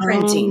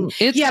blueprinting.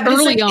 It's but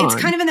early on. It's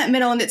kind of in that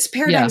middle, and it's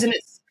paradigms, and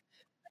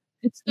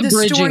it's the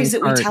stories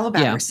that we tell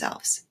about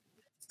ourselves.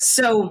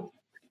 So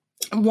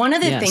one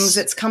of the things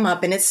that's come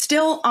up, and it's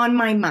still on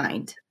my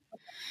mind,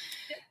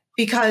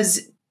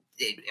 because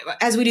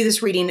as we do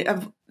this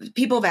reading,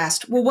 people have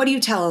asked, well, what do you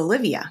tell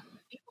Olivia?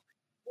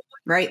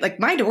 Right? Like,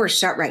 my door is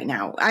shut right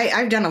now.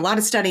 I've done a lot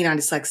of studying on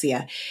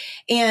dyslexia,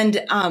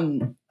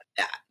 and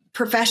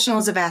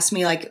professionals have asked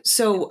me, like,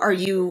 so are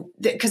you,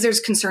 because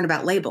there's concern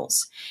about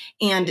labels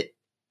and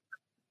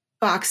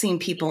boxing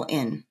people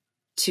in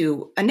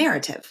to a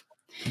narrative.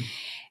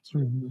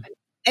 Mm-hmm.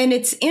 And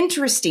it's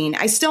interesting.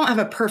 I still don't have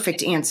a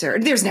perfect answer.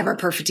 There's never a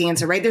perfect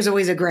answer, right? There's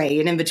always a gray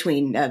and in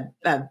between, a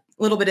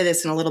little bit of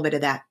this and a little bit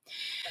of that.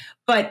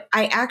 But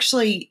I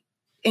actually,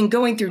 in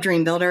going through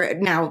Dream Builder,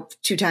 now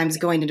 2 times,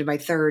 going into my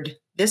 3rd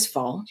this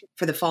fall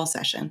for the fall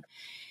session,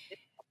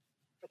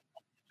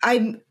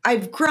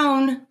 I've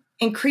grown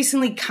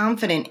increasingly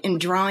confident in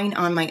drawing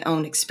on my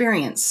own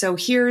experience. So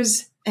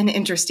here's an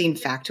interesting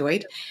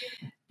factoid.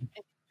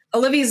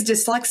 Olivia's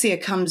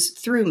dyslexia comes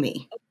through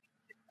me.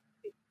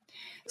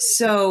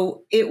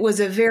 So it was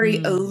a very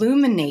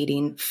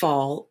illuminating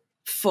fall,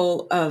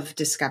 full of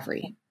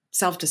discovery,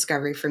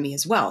 self-discovery for me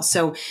as well.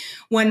 So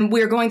when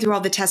we were going through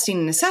all the testing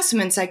and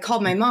assessments, I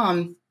called my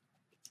mom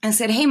and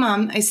said, hey,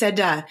 Mom, I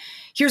said,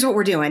 here's what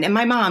we're doing. And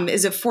my mom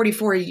is a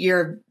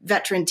 44-year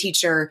veteran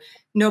teacher,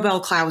 Nobel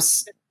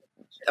Klaus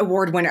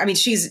Award winner. I mean,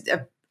 she's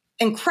an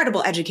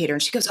incredible educator.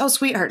 And she goes, oh,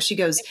 sweetheart. She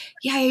goes,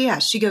 yeah.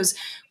 She goes,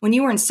 when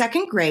you were in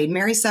 2nd grade,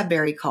 Mary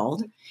Sudbury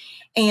called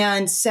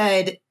and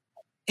said,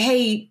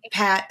 hey,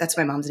 Pat, that's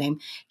my mom's name,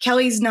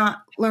 Kelly's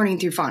not learning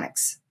through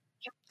phonics.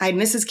 I had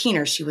Mrs.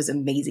 Keener. She was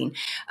amazing.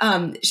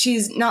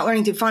 She's not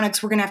learning through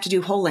phonics. We're going to have to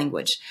do whole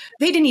language.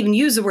 They didn't even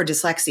use the word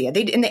dyslexia.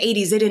 In the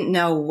 80s, they didn't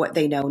know what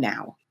they know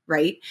now,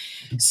 right?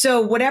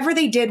 So whatever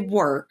they did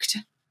worked.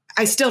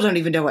 I still don't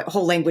even know what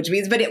whole language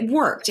means, but it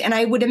worked. And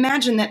I would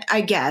imagine that,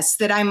 I guess,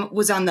 that I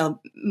was on the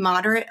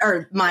moderate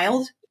or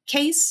mild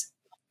case.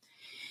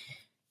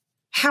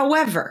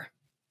 However,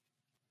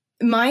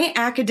 my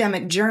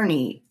academic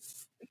journey,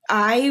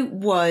 I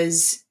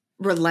was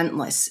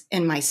relentless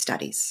in my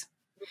studies.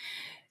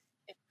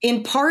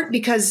 In part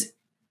because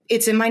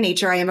it's in my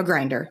nature. I am a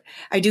grinder.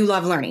 I do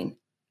love learning.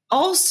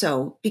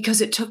 Also because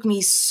it took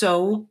me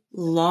so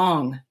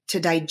long to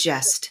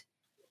digest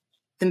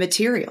the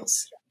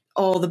materials,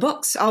 all the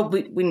books.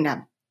 We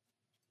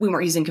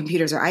weren't using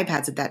computers or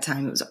iPads at that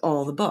time. It was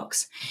all the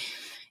books.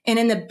 And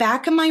in the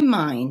back of my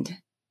mind,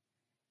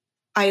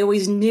 I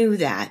always knew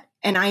that.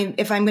 And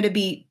if I'm going to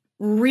be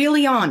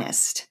really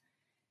honest,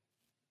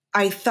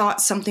 I thought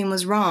something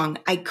was wrong.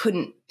 I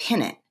couldn't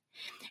pin it.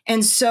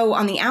 And so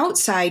on the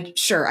outside,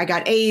 sure, I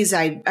got A's.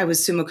 I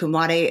was summa cum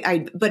laude.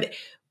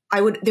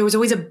 There was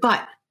always a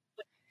but,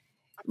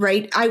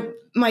 right?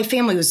 My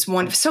family was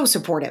so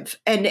supportive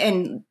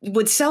and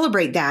would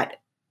celebrate that.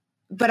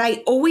 But I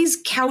always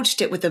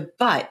couched it with a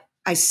but.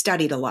 I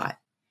studied a lot.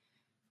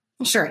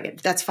 Sure, I did.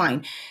 That's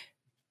fine.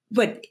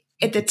 But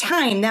at the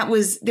time, there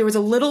was a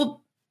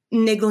little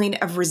niggling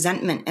of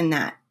resentment in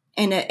that.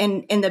 And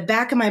in the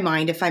back of my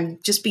mind, if I'm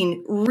just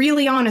being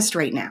really honest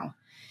right now,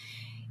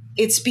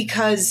 it's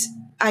because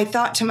I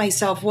thought to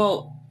myself,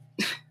 well,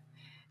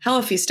 hell,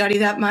 if you study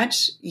that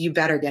much, you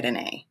better get an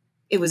A.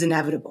 It was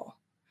inevitable,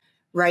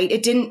 right?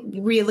 It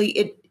didn't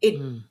really,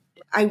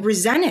 I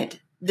resented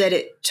that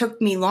it took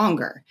me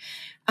longer.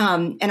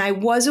 And I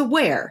was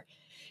aware,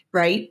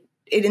 right?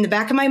 In the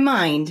back of my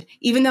mind,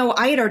 even though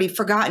I had already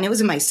forgotten, it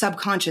was in my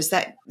subconscious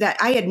that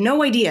I had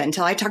no idea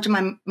until I talked to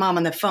my mom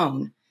on the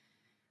phone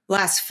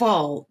last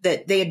fall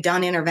that they had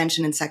done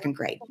intervention in 2nd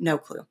grade. No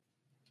clue.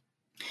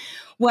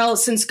 Well,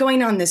 since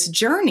going on this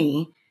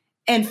journey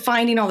and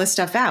finding all this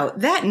stuff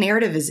out, that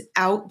narrative is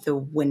out the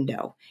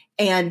window.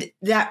 And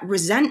that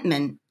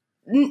resentment,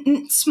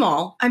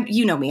 small,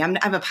 you know me, I'm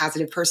a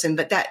positive person,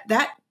 but that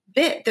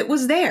bit that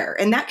was there,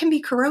 and that can be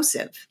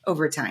corrosive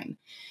over time,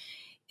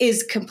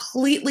 is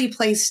completely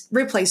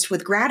replaced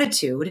with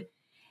gratitude.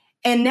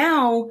 And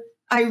now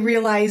I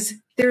realize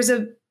there's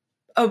a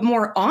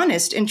more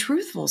honest and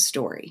truthful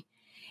story.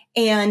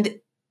 And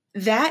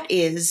that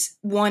is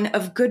one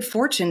of good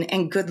fortune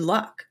and good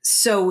luck.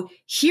 So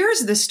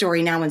here's the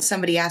story now when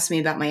somebody asks me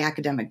about my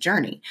academic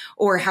journey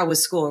or how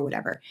was school or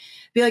whatever.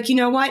 Be like, you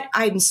know what?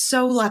 I'm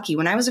so lucky.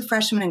 When I was a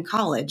freshman in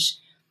college,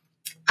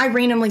 I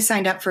randomly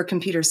signed up for a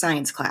computer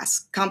science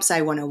class, Comp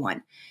Sci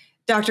 101.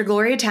 Dr.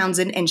 Gloria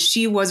Townsend, and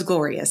she was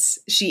glorious.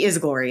 She is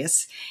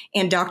glorious.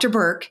 And Dr.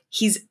 Burke,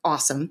 he's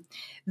awesome.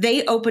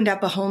 They opened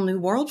up a whole new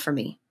world for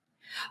me.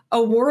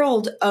 A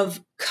world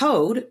of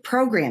code,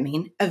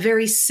 programming, a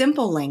very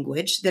simple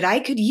language that I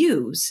could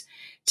use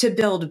to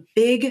build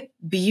big,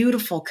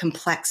 beautiful,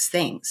 complex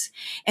things.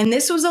 And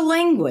this was a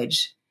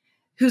language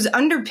whose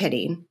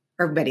underpinning,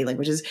 or many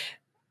languages, it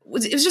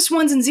was just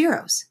ones and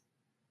zeros.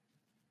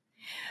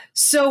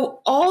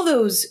 So all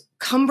those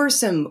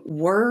cumbersome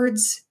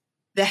words,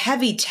 the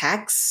heavy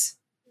texts,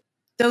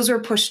 those were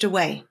pushed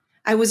away.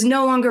 I was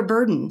no longer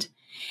burdened,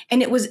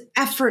 and it was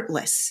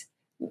effortless.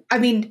 I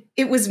mean,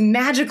 it was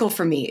magical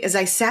for me as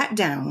I sat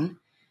down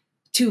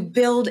to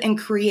build and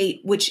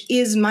create, which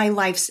is my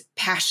life's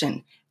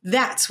passion.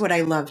 That's what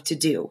I love to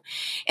do.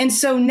 And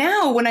so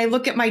now when I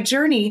look at my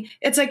journey,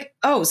 it's like,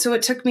 oh, so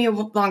it took me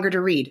longer to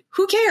read.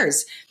 Who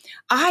cares?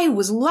 I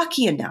was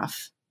lucky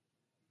enough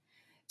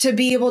to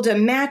be able to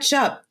match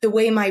up the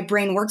way my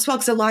brain works well,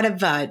 because a lot of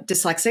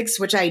dyslexics,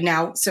 which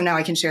now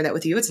I can share that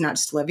with you. It's not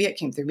just Olivia, it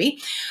came through me.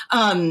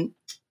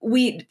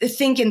 We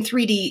think in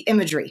 3D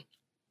imagery.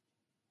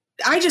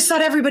 I just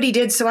thought everybody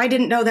did, so I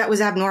didn't know that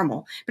was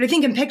abnormal. But I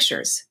think in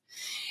pictures.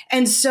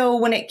 And so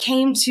when it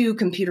came to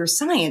computer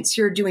science,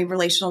 you're doing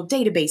relational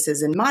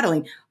databases and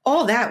modeling.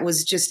 All that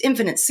was just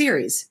infinite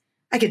series.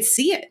 I could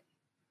see it.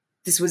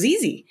 This was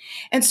easy.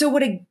 And so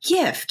what a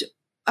gift,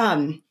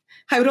 I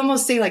would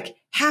almost say like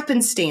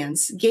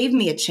happenstance gave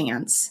me a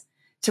chance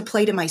to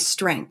play to my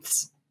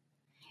strengths.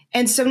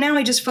 And so now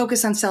I just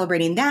focus on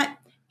celebrating that.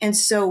 And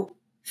so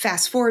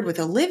fast forward with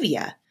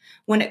Olivia,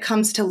 when it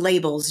comes to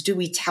labels, do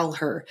we tell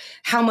her?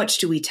 How much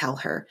do we tell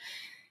her?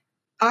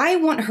 I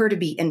want her to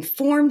be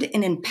informed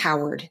and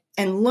empowered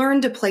and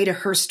learn to play to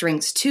her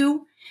strengths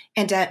too,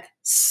 and to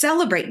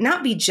celebrate,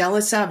 not be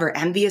jealous of or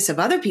envious of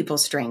other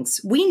people's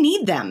strengths. We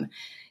need them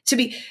to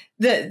be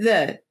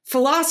the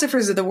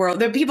philosophers of the world,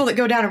 the people that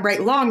go down and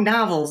write long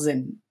novels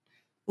and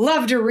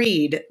love to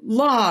read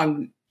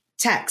long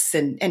texts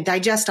and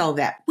digest all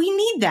that. We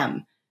need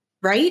them,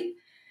 right?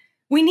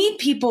 We need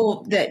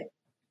people that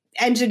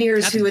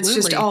engineers Absolutely. who it's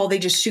just, they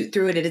just shoot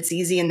through it and it's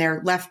easy and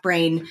their left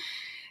brain,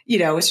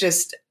 it's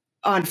just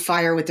on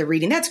fire with the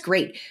reading. That's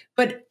great.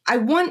 But I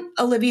want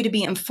Olivia to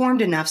be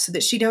informed enough so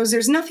that she knows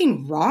there's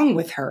nothing wrong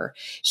with her.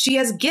 She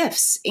has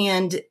gifts.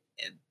 And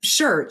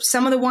sure,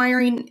 some of the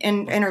wiring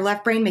in her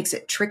left brain makes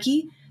it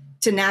tricky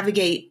to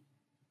navigate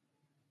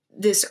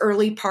this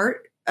early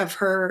part of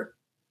her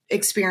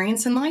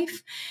experience in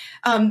life.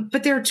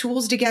 But there are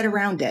tools to get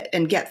around it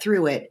and get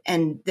through it,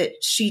 and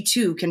that she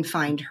too can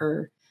find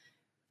her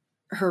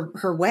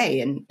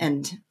way.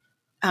 And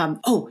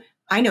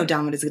I know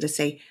Dom is going to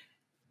say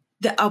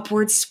the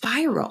upward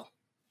spiral.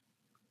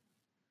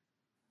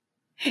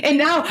 And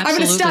now Absolutely. I'm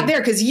going to stop there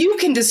because you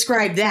can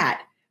describe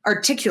that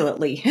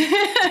articulately.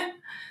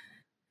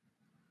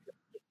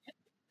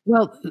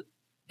 Well,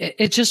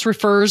 it just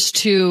refers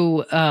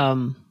to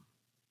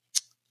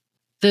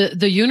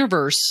the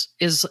universe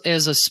is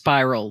a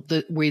spiral.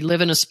 We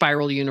live in a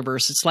spiral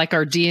universe. It's like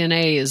our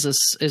DNA is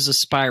a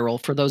spiral.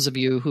 For those of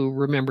you who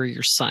remember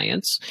your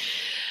science,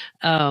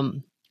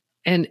 and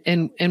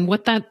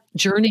what that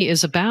journey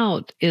is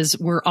about is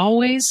we're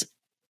always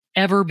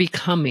ever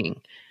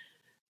becoming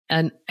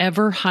an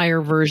ever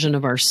higher version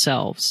of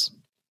ourselves,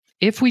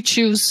 if we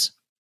choose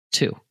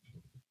to.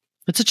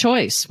 It's a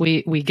choice.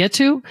 We get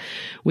to,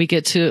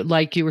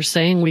 like you were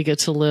saying, we get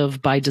to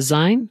live by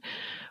design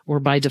or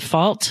by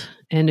default.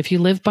 And if you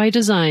live by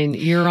design,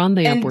 you're on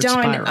the upward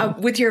spiral. And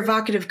Dawn, with your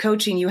evocative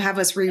coaching, you have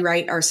us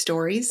rewrite our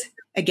stories.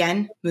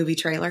 Again, movie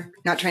trailer,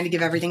 not trying to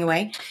give everything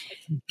away.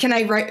 Can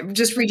I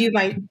just read you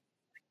my...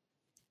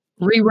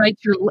 Rewrite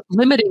your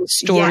limiting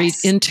story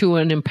Yes. into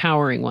an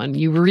empowering one.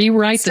 You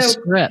rewrite the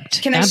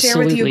script. Can I Absolutely.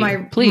 share with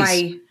you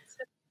my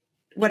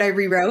what I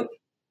rewrote?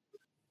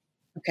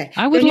 Okay.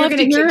 I would then love you're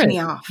to gonna hear kick it. me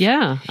off.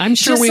 Yeah, I'm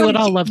sure we would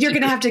all love to. You're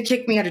going to have to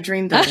kick me out of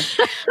Dream Builder.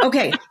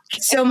 Okay.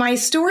 So my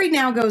story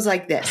now goes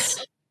like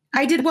this.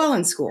 I did well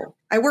in school.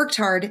 I worked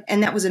hard,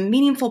 and that was a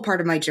meaningful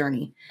part of my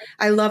journey.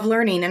 I love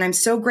learning, and I'm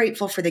so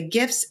grateful for the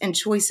gifts and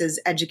choices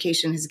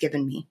education has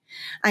given me.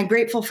 I'm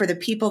grateful for the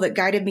people that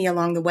guided me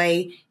along the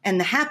way and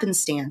the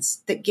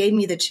happenstance that gave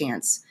me the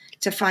chance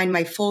to find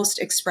my fullest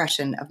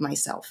expression of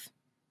myself.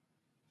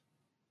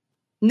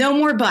 No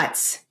more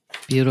buts.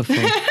 Beautiful.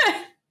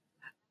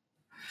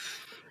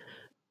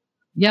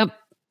 Yep.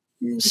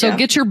 So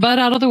get your butt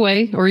out of the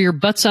way, or your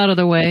butts out of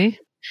the way.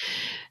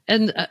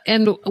 And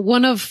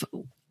one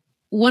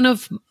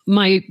of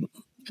my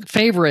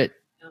favorite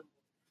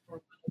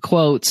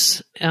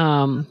quotes,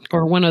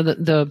 or one of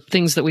the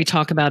things that we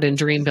talk about in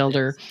Dream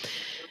Builder,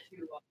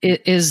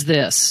 is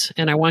this,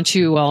 and I want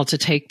you all to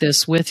take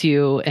this with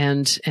you.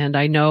 And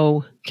I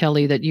know,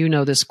 Kelly, that you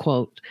know this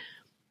quote,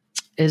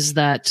 is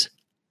that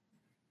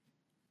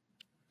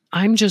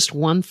I'm just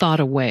one thought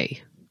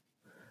away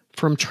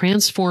from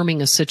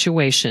transforming a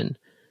situation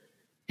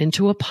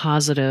into a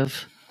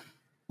positive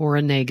or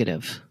a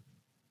negative.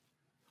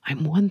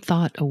 I'm one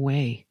thought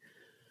away.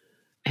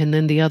 And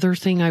then the other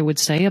thing I would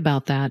say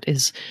about that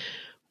is,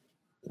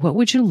 what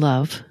would you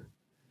love?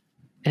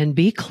 And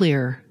be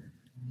clear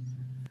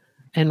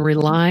and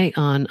rely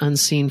on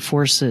unseen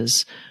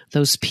forces,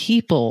 those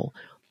people,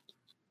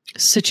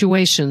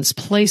 situations,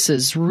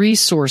 places,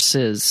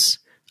 resources,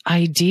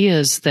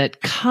 ideas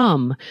that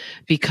come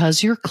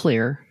because you're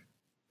clear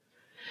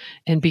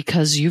and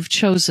because you've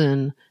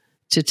chosen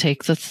to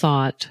take the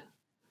thought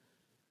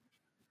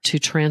to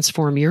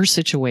transform your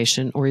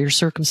situation or your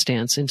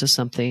circumstance into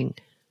something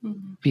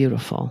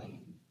beautiful,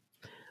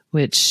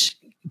 which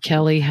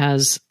Kelly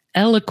has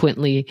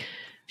eloquently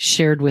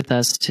shared with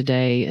us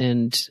today.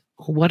 And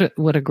what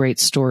a great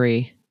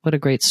story. What a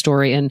great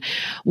story. And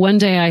one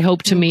day I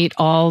hope to meet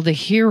all the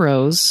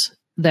heroes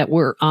that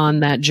were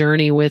on that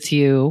journey with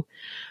you.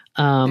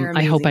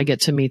 I hope I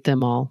get to meet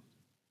them all.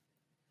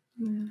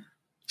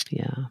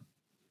 Yeah.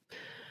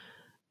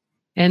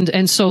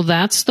 And so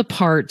that's the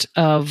part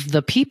of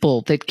the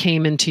people that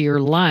came into your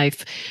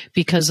life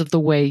because of the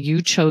way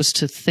you chose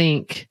to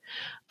think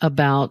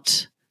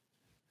about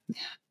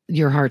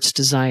your heart's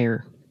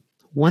desire.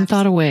 One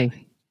thought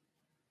away.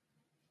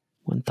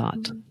 One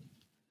thought.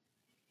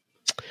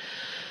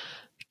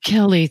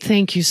 Kelly,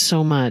 thank you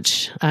so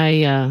much.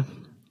 I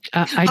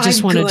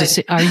just wanted to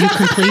say, are you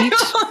complete?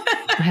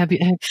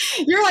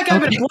 You're like, I'm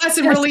going to bless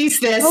and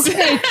release this.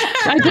 Okay.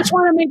 I just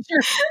want to make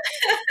sure.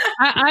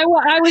 I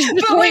was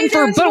just waiting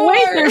for, but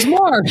wait, there's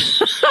more.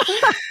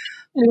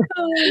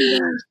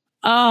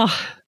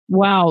 Oh,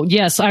 wow.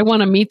 Yes, I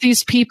want to meet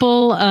these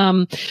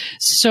people.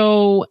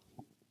 So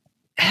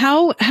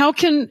how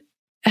can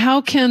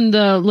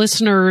the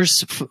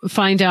listeners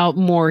find out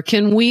more?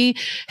 Can we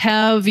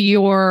have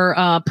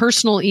your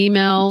personal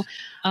email?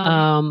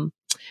 And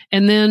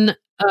then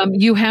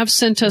you have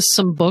sent us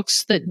some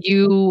books that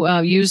you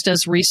used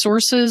as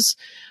resources.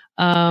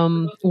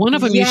 One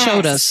of them you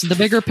showed us, the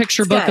Bigger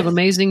Picture Book of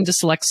Amazing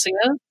Dyslexics,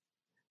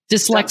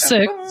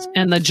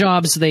 and the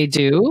Jobs They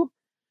Do.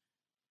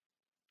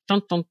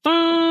 Dun, dun,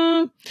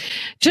 dun.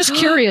 Just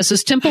curious,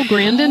 is Temple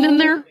Grandin in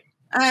there?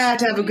 I have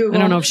to have a Google. I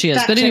don't know if she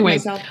is, but anyway.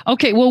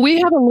 Okay, well,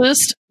 we have a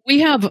list.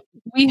 We have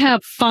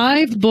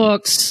 5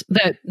 books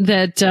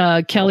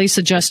that Kelly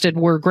suggested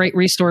were great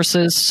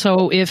resources.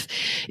 So if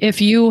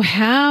you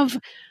have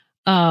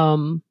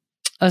a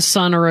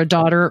son or a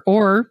daughter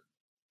or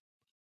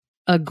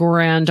a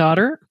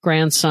granddaughter,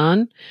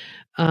 grandson,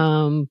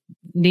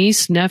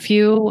 niece,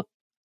 nephew,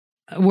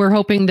 we're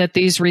hoping that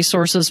these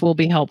resources will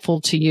be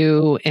helpful to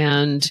you.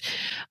 And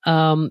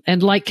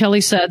like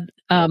Kelly said,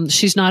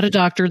 she's not a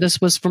doctor. This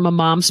was from a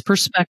mom's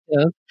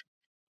perspective.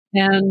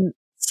 And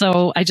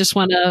so I just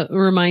want to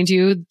remind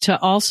you to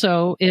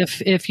also,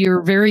 if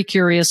you're very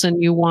curious and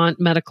you want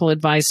medical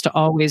advice, to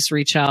always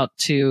reach out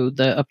to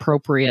the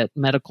appropriate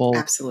medical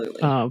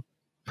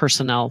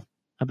personnel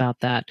about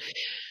that.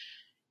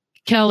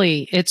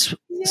 Kelly, it's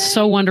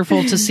so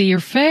wonderful to see your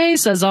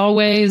face as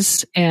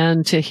always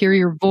and to hear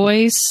your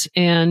voice.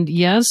 And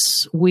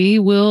yes, we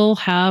will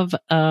have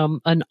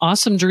an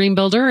awesome dream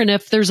builder. And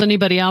if there's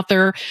anybody out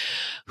there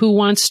who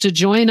wants to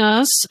join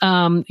us,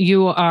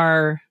 you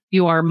are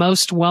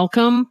most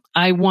welcome.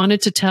 I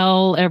wanted to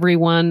tell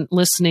everyone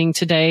listening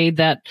today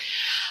that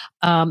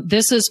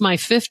this is my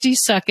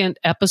 52nd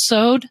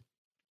episode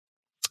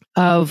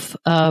of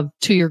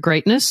To Your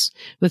Greatness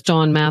with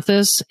Dawn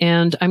Mathis.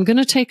 And I'm going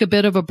to take a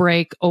bit of a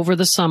break over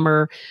the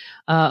summer,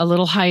 a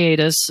little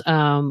hiatus,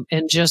 and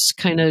just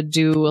kind of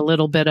do a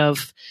little bit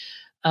of,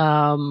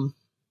 well,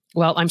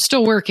 I'm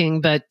still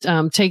working, but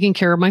taking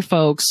care of my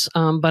folks.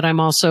 But I'm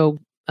also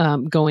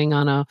going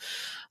on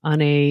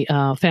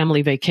a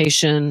family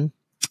vacation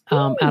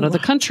out of the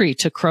country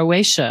to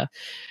Croatia.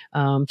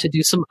 To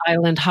do some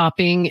island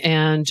hopping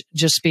and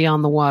just be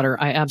on the water.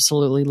 I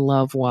absolutely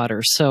love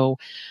water. So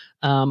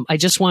I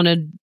just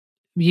wanted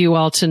you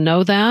all to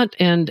know that.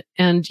 And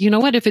you know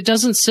what? If it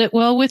doesn't sit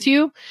well with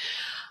you,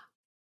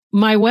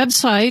 my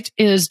website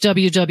is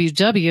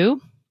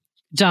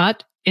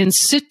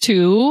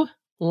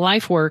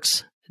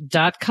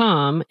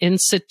www.insitulifeworks.com,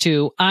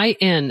 Insitu,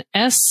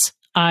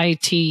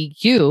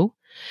 INSITU,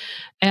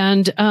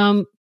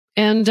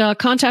 and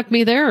contact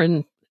me there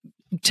and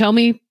tell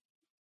me,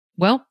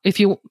 well, if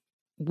you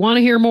want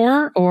to hear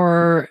more,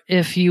 or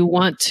if you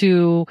want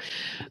to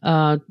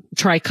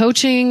try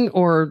coaching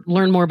or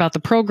learn more about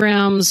the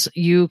programs,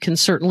 you can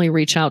certainly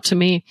reach out to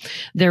me.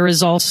 There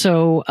is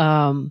also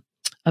a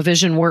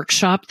vision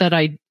workshop that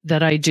I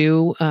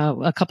do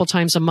a couple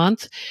times a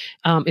month.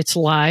 It's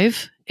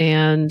live,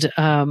 and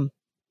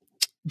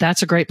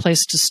that's a great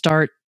place to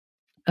start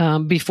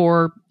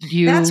before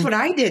you. That's what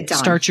I did, Dawn.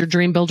 Start your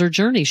dream builder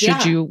journey.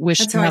 Should you wish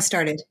that's to how have I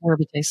started. more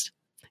of a taste.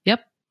 Yep.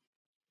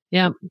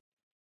 Yeah.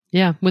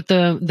 Yeah, with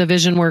the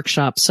vision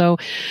workshop. So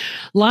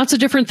lots of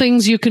different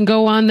things you can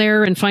go on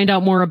there and find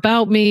out more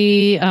about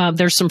me.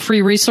 There's some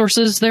free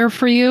resources there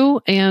for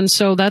you. And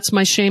so that's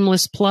my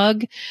shameless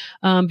plug,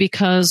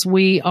 because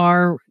we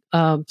are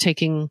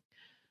taking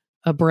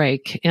a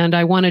break. And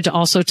I wanted to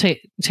also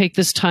take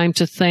this time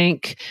to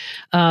thank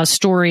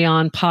Story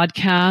On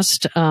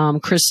Podcast,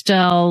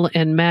 Christelle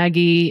and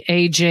Maggie,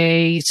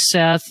 AJ,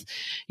 Seth.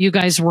 You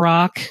guys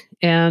rock.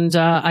 And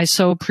I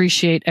so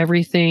appreciate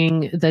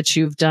everything that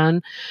you've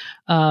done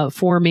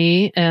for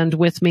me and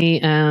with me,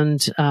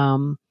 and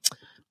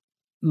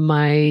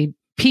my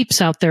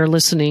peeps out there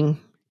listening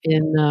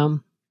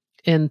in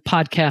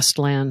podcast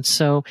land.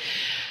 So,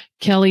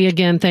 Kelly,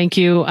 again, thank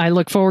you. I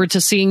look forward to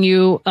seeing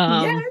you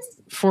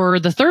for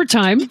the third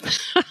time.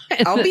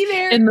 I'll be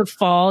there in the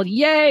fall.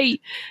 Yay.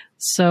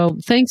 So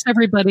thanks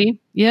everybody.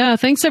 Yeah.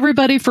 Thanks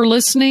everybody for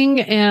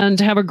listening, and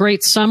have a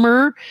great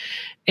summer,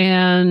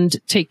 and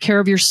take care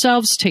of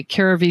yourselves, take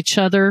care of each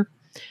other,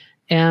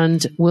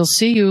 and we'll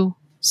see you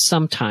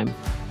sometime.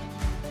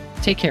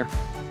 Take care.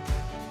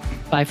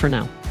 Bye for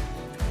now.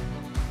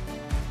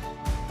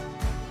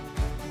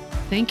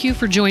 Thank you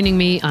for joining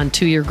me on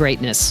To Your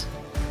Greatness.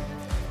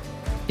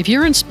 If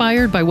you're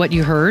inspired by what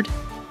you heard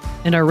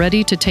and are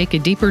ready to take a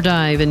deeper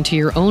dive into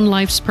your own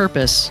life's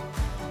purpose,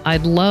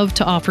 I'd love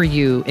to offer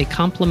you a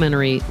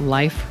complimentary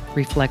life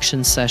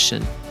reflection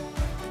session.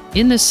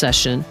 In this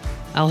session,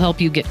 I'll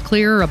help you get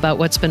clearer about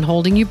what's been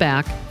holding you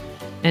back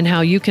and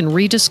how you can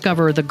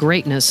rediscover the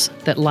greatness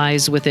that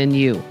lies within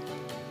you.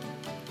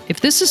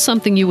 If this is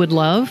something you would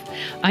love,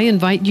 I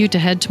invite you to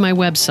head to my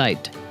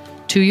website,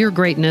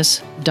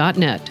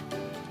 toyourgreatness.net,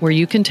 where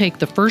you can take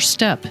the first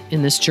step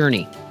in this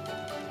journey.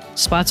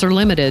 Spots are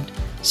limited,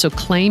 so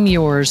claim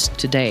yours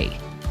today.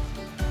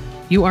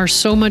 You are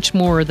so much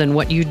more than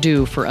what you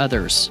do for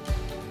others.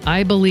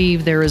 I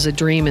believe there is a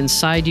dream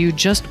inside you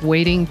just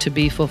waiting to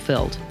be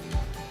fulfilled.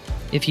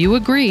 If you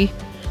agree,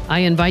 I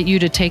invite you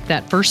to take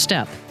that first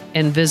step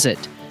and visit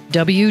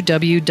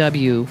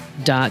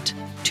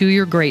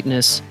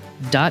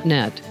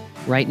www.toyourgreatness.net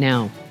right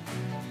now.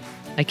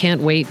 I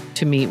can't wait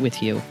to meet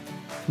with you.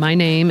 My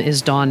name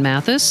is Dawn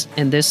Mathis,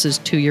 and this is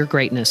To Your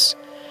Greatness.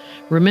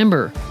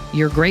 Remember,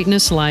 your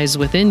greatness lies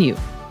within you.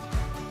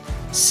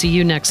 See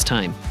you next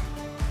time.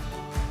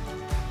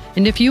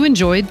 And if you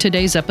enjoyed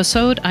today's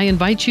episode, I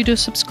invite you to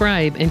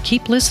subscribe and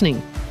keep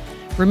listening.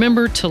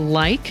 Remember to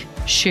like,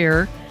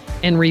 share,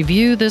 and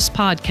review this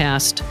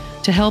podcast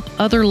to help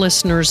other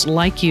listeners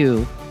like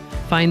you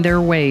find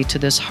their way to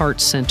this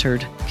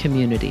heart-centered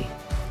community.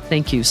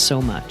 Thank you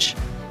so much.